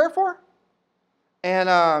anything you need prayer for?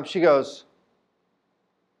 And she goes,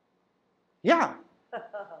 yeah,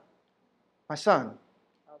 my son.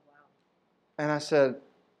 Oh, wow. And I said,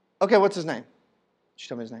 okay, what's his name? She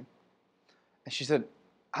told me his name. And she said,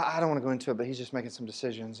 I don't want to go into it, but he's just making some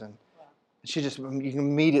decisions. And you can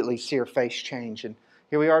immediately see her face change. And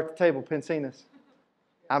here we are at the table, Pensinas.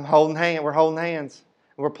 We're holding hands.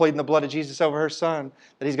 And we're pleading the blood of Jesus over her son,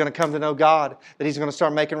 that he's going to come to know God, that he's going to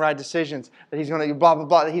start making right decisions, that he's going to blah, blah,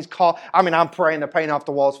 blah. That he's called. I'm praying the paint off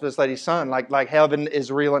the walls for this lady's son, like heaven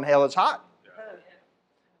is real and hell is hot.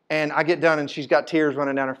 And I get done, and she's got tears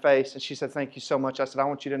running down her face. And she said, thank you so much. I said, I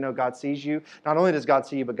want you to know God sees you. Not only does God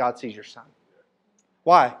see you, but God sees your son.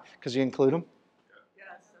 Why? Because you include them. Yeah,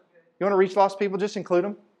 so good. You want to reach lost people? Just include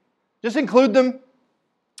them. Just include them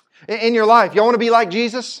in your life. You want to be like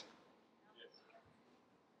Jesus?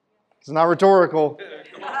 It's not rhetorical.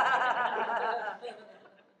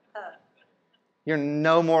 You're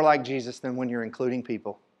no more like Jesus than when you're including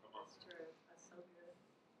people. That's true. That's so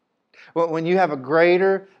good. When you have a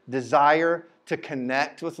greater desire to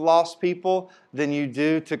connect with lost people than you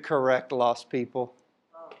do to correct lost people.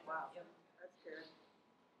 Oh, wow. That's good.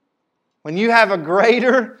 When you have a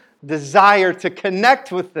greater desire to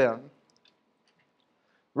connect with them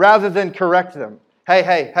rather than correct them.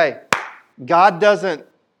 Hey. God doesn't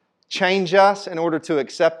change us in order to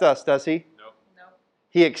accept us, does He? No.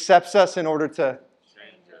 He accepts us in order to...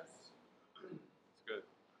 Change us. It's good.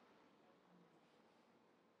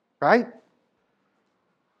 Right?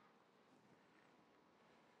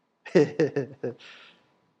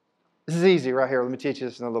 This is easy right here. Let me teach you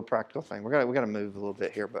this in a little practical thing. We're gonna move a little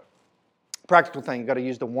bit here, but practical thing, you've got to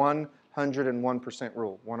use the 101%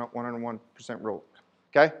 rule. 101% rule.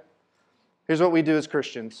 Okay? Here's what we do as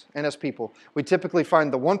Christians and as people. We typically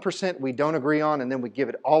find the 1% we don't agree on, and then we give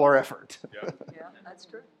it all our effort. Yeah. Yeah, that's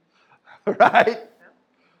true. Right?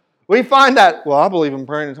 We find that, well, I believe in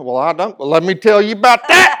praying. Well, I don't. Well, let me tell you about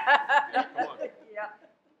that. Yeah.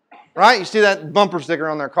 Right? You see that bumper sticker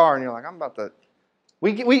on their car, and you're like, I'm about to...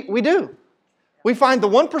 We do. We find the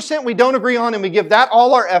 1% we don't agree on, and we give that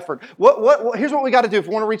all our effort. Here's what we got to do if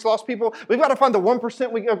we want to reach lost people. We've got to find the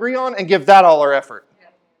 1% we agree on and give that all our effort. Yeah.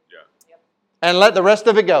 And let the rest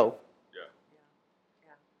of it go. Yeah.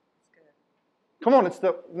 Yeah. That's good. Come on, it's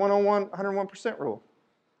the 101% rule.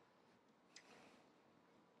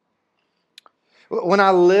 When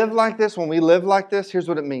I live like this, when we live like this, here's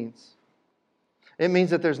what it means. It means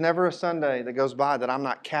that there's never a Sunday that goes by that I'm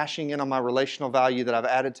not cashing in on my relational value that I've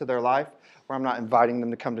added to their life, or I'm not inviting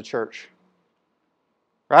them to come to church.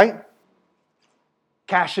 Right?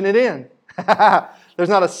 Cashing it in. There's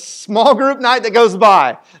not a small group night that goes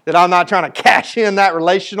by that I'm not trying to cash in that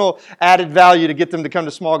relational added value to get them to come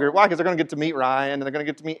to small group. Why? Because they're going to get to meet Ryan, and they're going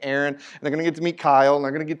to get to meet Aaron, and they're going to get to meet Kyle, and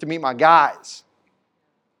they're going to get to meet my guys.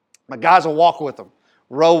 My guys will walk with them,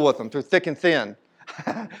 roll with them through thick and thin.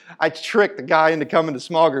 I tricked the guy into coming to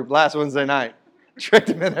small group last Wednesday night. Tricked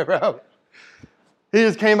him in there, bro. He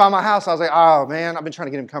just came by my house. I was like, oh, man, I've been trying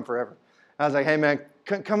to get him to come forever. I was like, hey, man,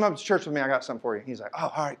 come up to church with me. I got something for you. He's like,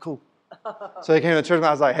 oh, all right, cool. So he came to church with me.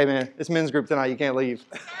 I was like, hey, man, it's men's group tonight. You can't leave.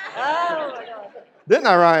 Oh, my God. Didn't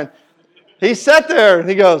I, Ryan? He sat there, and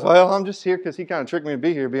he goes, well, I'm just here because he kind of tricked me to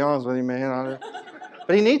be here, to be honest with you, man.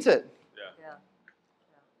 But he needs it. Yeah.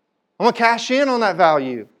 I'm going to cash in on that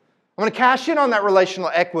value. I'm going to cash in on that relational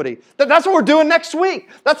equity. That's what we're doing next week.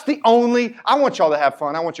 I want y'all to have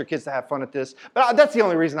fun. I want your kids to have fun at this. But that's the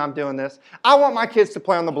only reason I'm doing this. I want my kids to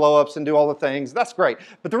play on the blow-ups and do all the things. That's great.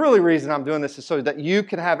 But the really reason I'm doing this is so that you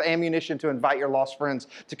can have ammunition to invite your lost friends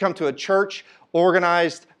to come to a church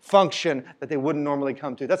organized function that they wouldn't normally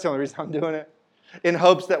come to. That's the only reason I'm doing it. In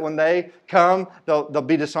hopes that when they come, they'll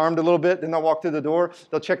be disarmed a little bit. Then they'll walk through the door.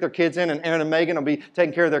 They'll check their kids in, and Aaron and Megan will be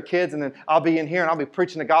taking care of their kids. And then I'll be in here, and I'll be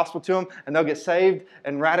preaching the gospel to them. And they'll get saved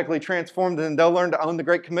and radically transformed. And then they'll learn to own the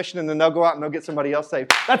Great Commission. And then they'll go out and they'll get somebody else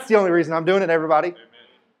saved. That's the only reason I'm doing it, everybody. Amen.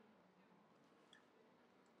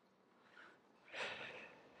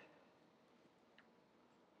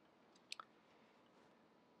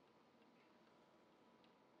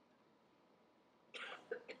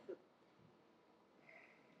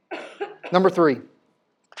 Number 3.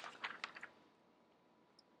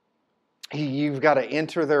 You've got to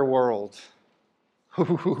enter their world.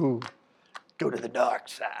 Go to the dark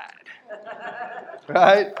side.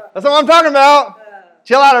 Right? That's what I'm talking about.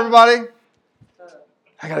 Chill out, everybody.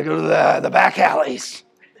 I got to go to the back alleys.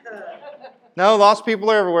 No, lost people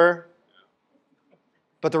are everywhere.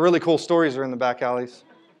 But the really cool stories are in the back alleys.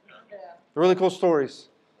 The really cool stories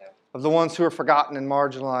of the ones who are forgotten and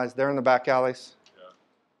marginalized, they're in the back alleys.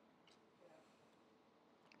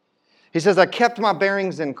 He says, I kept my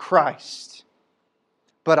bearings in Christ,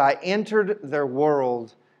 but I entered their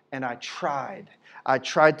world and I tried. I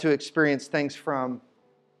tried to experience things from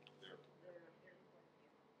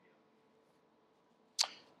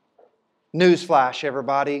newsflash,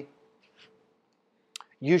 everybody.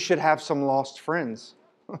 You should have some lost friends.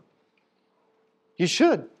 You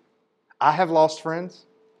should. I have lost friends.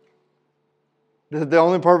 The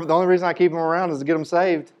only reason I keep them around is to get them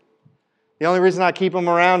saved. The only reason I keep them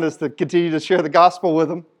around is to continue to share the gospel with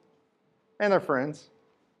them and their friends.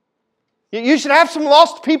 You should have some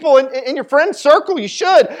lost people in your friend circle. You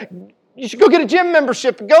should. You should go get a gym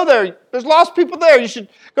membership and go there. There's lost people there. You should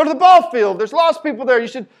go to the ball field. There's lost people there. You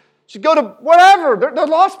should go to whatever. There are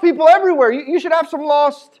lost people everywhere. You should have some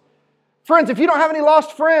lost friends. If you don't have any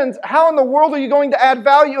lost friends, how in the world are you going to add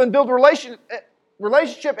value and build a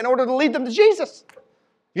relationship in order to lead them to Jesus? If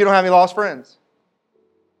you don't have any lost friends.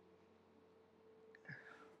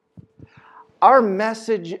 our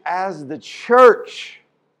message as the church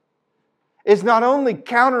is not only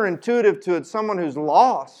counterintuitive to someone who's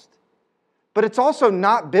lost, but it's also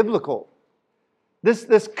not biblical.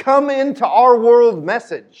 This come into our world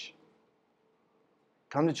message.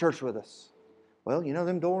 Come to church with us. Well, you know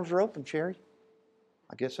them doors are open, Sherry.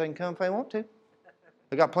 I guess they can come if they want to.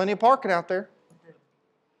 They got plenty of parking out there.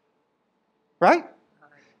 Right?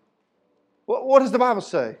 What does the Bible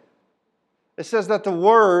say? It says that the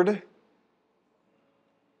Word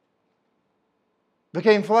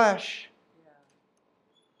became flesh.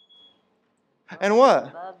 And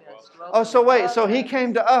what? Oh, so wait, so He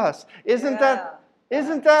came to us. Isn't that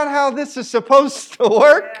how this is supposed to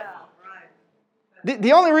work?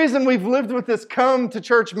 The only reason we've lived with this come to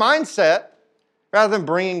church mindset, rather than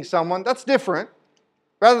bringing someone, that's different.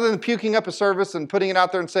 Rather than puking up a service and putting it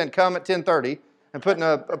out there and saying, come at 10:30, and putting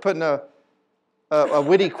a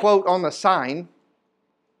witty quote on the sign.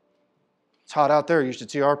 It's hot out there, you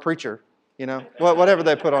should see our preacher. You know, whatever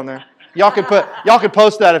they put on there. Y'all could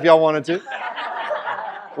post that if y'all wanted to.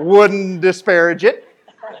 Wouldn't disparage it.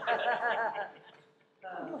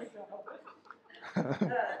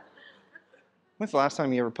 When's the last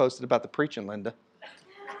time you ever posted about the preaching, Linda?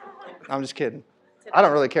 I'm just kidding. Today. I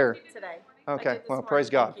don't really care. Today. Okay, well, praise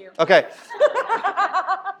God. Okay.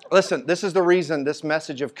 Listen, this is the reason this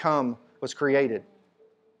message of come was created.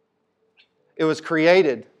 It was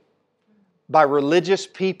created by religious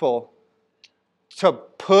people to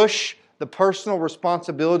push the personal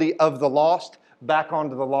responsibility of the lost back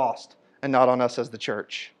onto the lost and not on us as the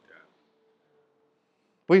church.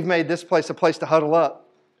 We've made this place a place to huddle up,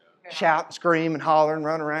 shout and scream and holler and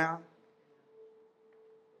run around.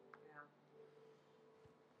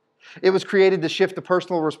 It was created to shift the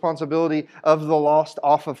personal responsibility of the lost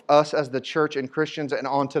off of us as the church and Christians and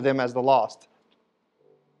onto them as the lost.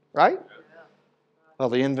 Right? Well,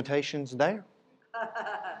 the invitation's there.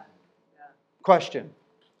 Question.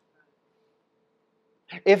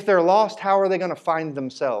 If they're lost, how are they going to find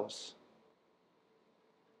themselves?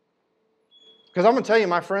 Because I'm going to tell you,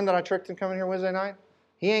 my friend that I tricked in coming here Wednesday night,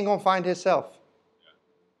 he ain't going to find himself.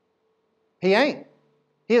 He ain't.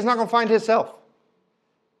 He is not going to find himself.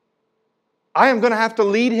 I am going to have to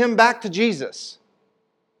lead him back to Jesus.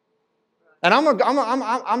 And I'm going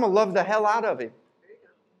to love the hell out of him.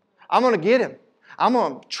 I'm going to get him. I'm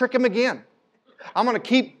going to trick him again. I'm going to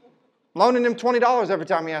keep loaning him $20 every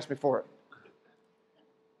time he asks me for it.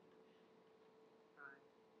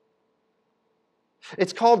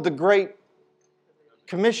 It's called the Great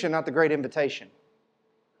Commission, not the Great Invitation.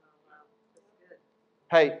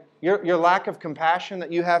 Hey, your lack of compassion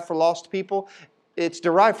that you have for lost people, it's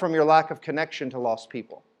derived from your lack of connection to lost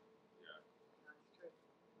people.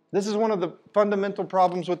 This is one of the fundamental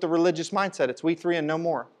problems with the religious mindset. It's we three and no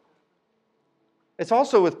more. It's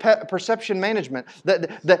also with perception management,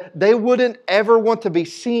 that they wouldn't ever want to be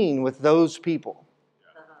seen with those people.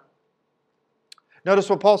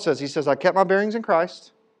 Notice what Paul says. He says, I kept my bearings in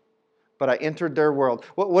Christ, but I entered their world.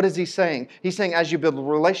 What is he saying? He's saying as you build a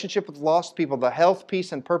relationship with lost people, the health,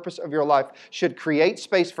 peace, and purpose of your life should create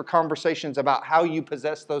space for conversations about how you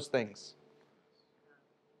possess those things.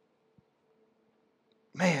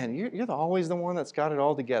 Man, you're always the one that's got it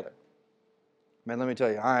all together. Man, let me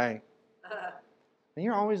tell you, and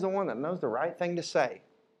you're always the one that knows the right thing to say.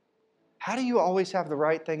 How do you always have the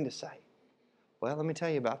right thing to say? Well, let me tell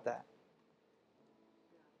you about that.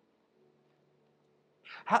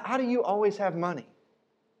 How do you always have money?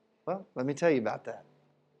 Well, let me tell you about that.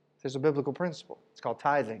 There's a biblical principle. It's called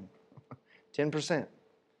tithing. 10%.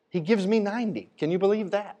 He gives me 90. Can you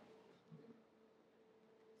believe that?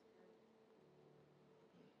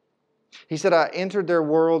 He said, I entered their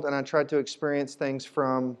world and I tried to experience things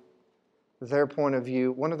from their point of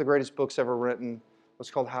view. One of the greatest books ever written was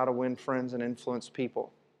called How to Win Friends and Influence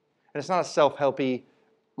People. And it's not a self-helpy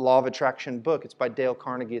law of attraction book. It's by Dale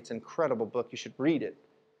Carnegie. It's an incredible book. You should read it.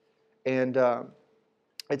 And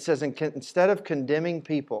it says, instead of condemning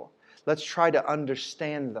people, let's try to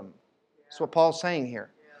understand them. That's what Paul's saying here.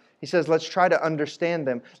 He says, let's try to understand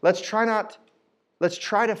them. Let's try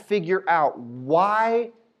to figure out why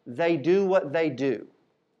they do what they do.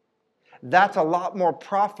 That's a lot more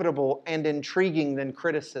profitable and intriguing than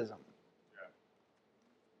criticism.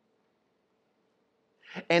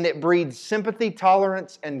 And it breeds sympathy,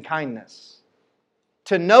 tolerance, and kindness.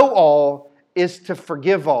 To know all is to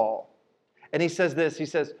forgive all. And he says this, he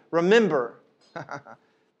says, remember,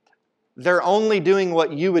 they're only doing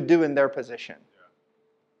what you would do in their position.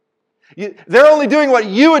 They're only doing what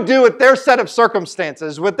you would do with their set of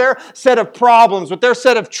circumstances, with their set of problems, with their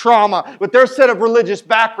set of trauma, with their set of religious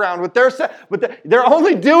background, they're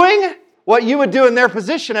only doing what you would do in their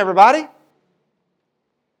position, everybody.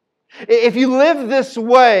 If you live this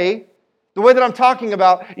way, the way that I'm talking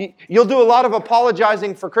about, you'll do a lot of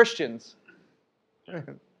apologizing for Christians.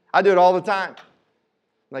 I do it all the time.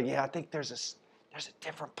 Like, yeah, I think there's a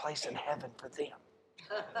different place in heaven for them.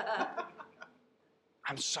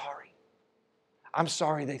 I'm sorry. I'm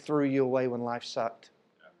sorry they threw you away when life sucked.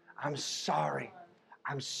 I'm sorry.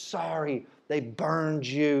 I'm sorry they burned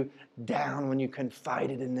you down when you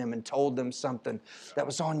confided in them and told them something that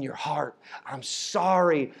was on your heart. I'm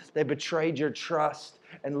sorry they betrayed your trust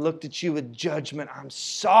and looked at you with judgment. I'm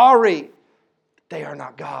sorry. They are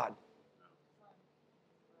not God.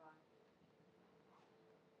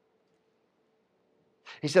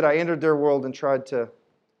 He said, I entered their world and tried to...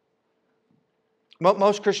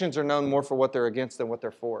 Most Christians are known more for what they're against than what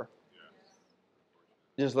they're for.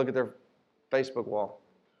 You just look at their Facebook wall.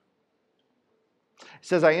 He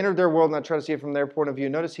says, I entered their world and I tried to see it from their point of view.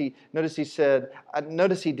 Notice he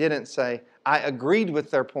didn't say, I agreed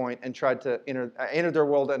with their point and tried to enter. I entered their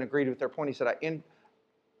world and agreed with their point. He said,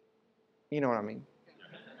 you know what I mean.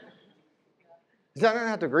 He said, I didn't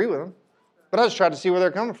have to agree with them, but I just tried to see where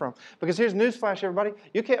they're coming from. Because here's newsflash, everybody.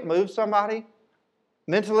 You can't move somebody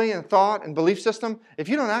mentally and thought and belief system if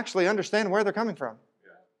you don't actually understand where they're coming from.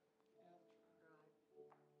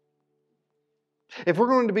 If we're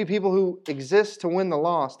going to be people who exist to win the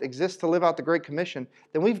lost, exist to live out the Great Commission,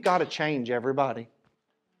 then we've got to change everybody.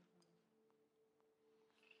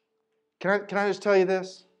 Can I just tell you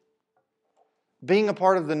this? Being a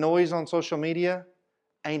part of the noise on social media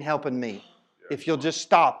ain't helping me. If you'll just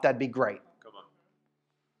stop, that'd be great. Come on.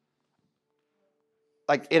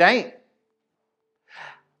 Like, it ain't.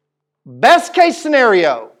 Best case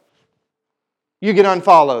scenario, you get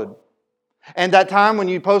unfollowed. And that time when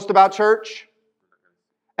you post about church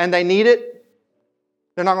and they need it,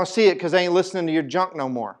 they're not going to see it because they ain't listening to your junk no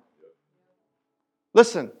more.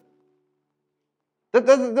 Listen,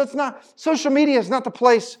 that's not, social media is not the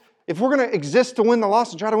place. If we're going to exist to win the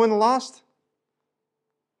lost and try to win the lost,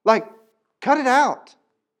 like, cut it out.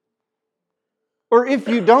 Or if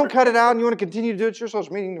you don't cut it out and you want to continue to do it, it's your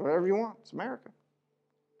social media, do whatever you want. It's America.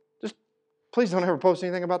 Just please don't ever post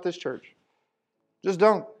anything about this church. Just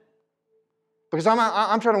don't. Because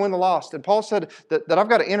I'm trying to win the lost. And Paul said that I've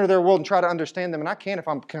got to enter their world and try to understand them, and I can't if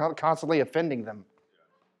I'm constantly offending them.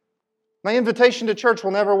 My invitation to church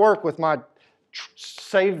will never work with my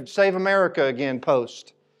Save America Again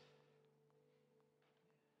post.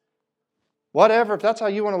 Whatever, if that's how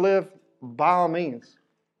you want to live, by all means.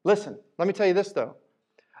 Listen, let me tell you this though.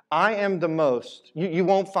 I am the most, you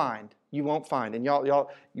won't find, and y'all,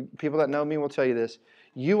 people that know me will tell you this,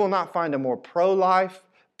 you will not find a more pro-life,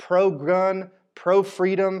 pro-gun,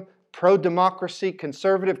 pro-freedom, pro-democracy,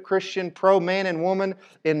 conservative Christian, pro-man and woman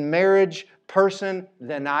in marriage person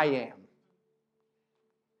than I am.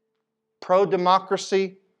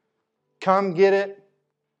 Pro-democracy, come get it,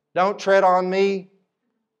 don't tread on me,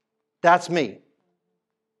 that's me.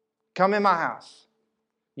 Come in my house.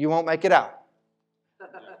 You won't make it out.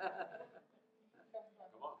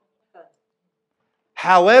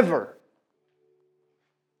 However,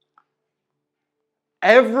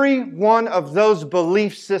 every one of those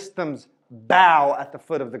belief systems bow at the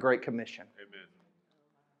foot of the Great Commission. Amen.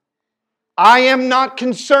 I am not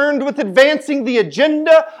concerned with advancing the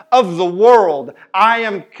agenda of the world. I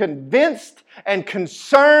am convinced and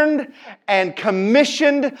concerned and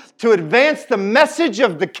commissioned to advance the message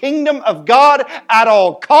of the kingdom of God at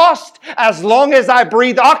all cost. As long as I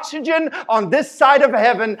breathe oxygen on this side of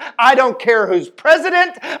heaven, I don't care who's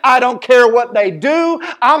president. I don't care what they do.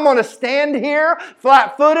 I'm going to stand here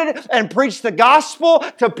flat-footed and preach the gospel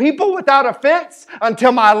to people without offense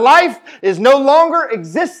until my life is no longer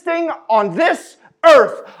existing on this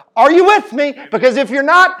earth. Are you with me? Because if you're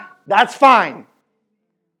not, that's fine.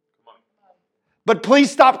 But please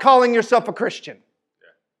stop calling yourself a Christian.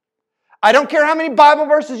 I don't care how many Bible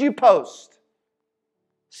verses you post.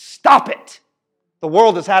 Stop it. The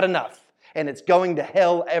world has had enough, and it's going to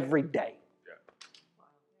hell every day.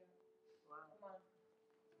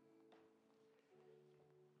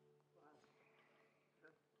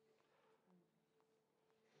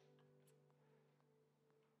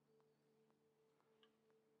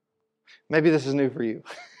 Maybe this is new for you.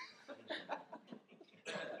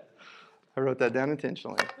 I wrote that down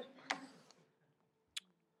intentionally.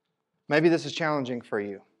 Maybe this is challenging for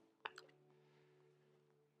you.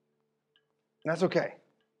 And that's okay.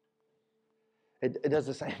 It does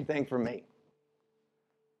the same thing for me.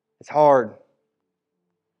 It's hard.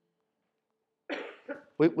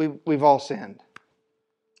 We've all sinned.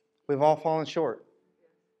 We've all fallen short.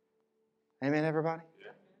 Amen, everybody?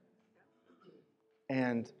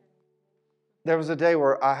 And there was a day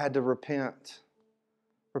where I had to repent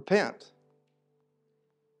Repent.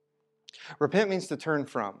 Repent means to turn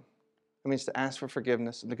from. It means to ask for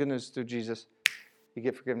forgiveness. And the good news through Jesus, you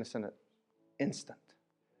get forgiveness in an instant.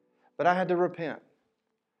 But I had to repent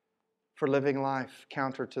for living life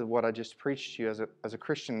counter to what I just preached to you as a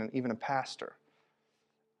Christian and even a pastor.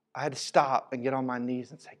 I had to stop and get on my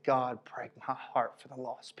knees and say, God, break my heart for the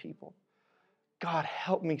lost people. God,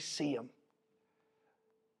 help me see them.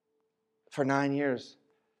 For 9 years,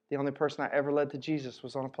 the only person I ever led to Jesus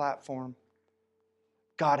was on a platform.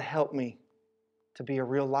 God, help me to be a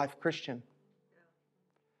real life Christian,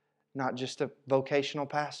 not just a vocational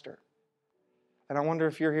pastor. And I wonder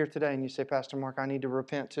if you're here today and you say, Pastor Mark, I need to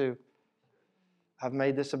repent too. I've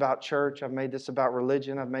made this about church. I've made this about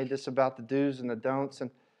religion. I've made this about the do's and the don'ts.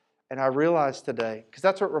 And I realize today, because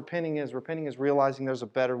that's what repenting is. Repenting is realizing there's a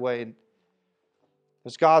better way.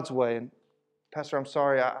 There's God's way. And Pastor, I'm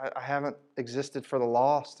sorry, I haven't existed for the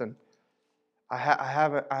lost, and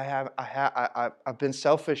I've been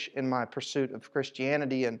selfish in my pursuit of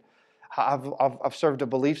Christianity, and I've served a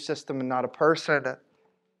belief system and not a person.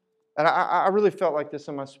 And I really felt like this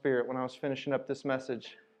in my spirit when I was finishing up this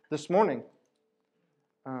message this morning.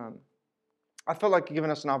 I felt like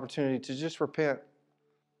giving us an opportunity to just repent,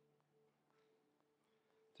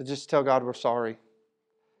 to just tell God we're sorry.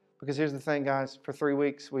 Because here's the thing, guys, for 3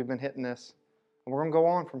 weeks we've been hitting this, and we're going to go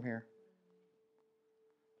on from here.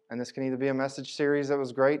 And this can either be a message series that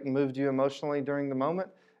was great and moved you emotionally during the moment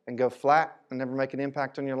and go flat and never make an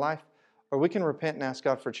impact on your life, or we can repent and ask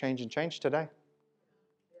God for change and change today.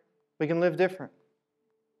 We can live different.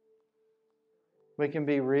 We can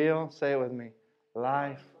be real, say it with me,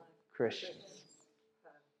 life Christians.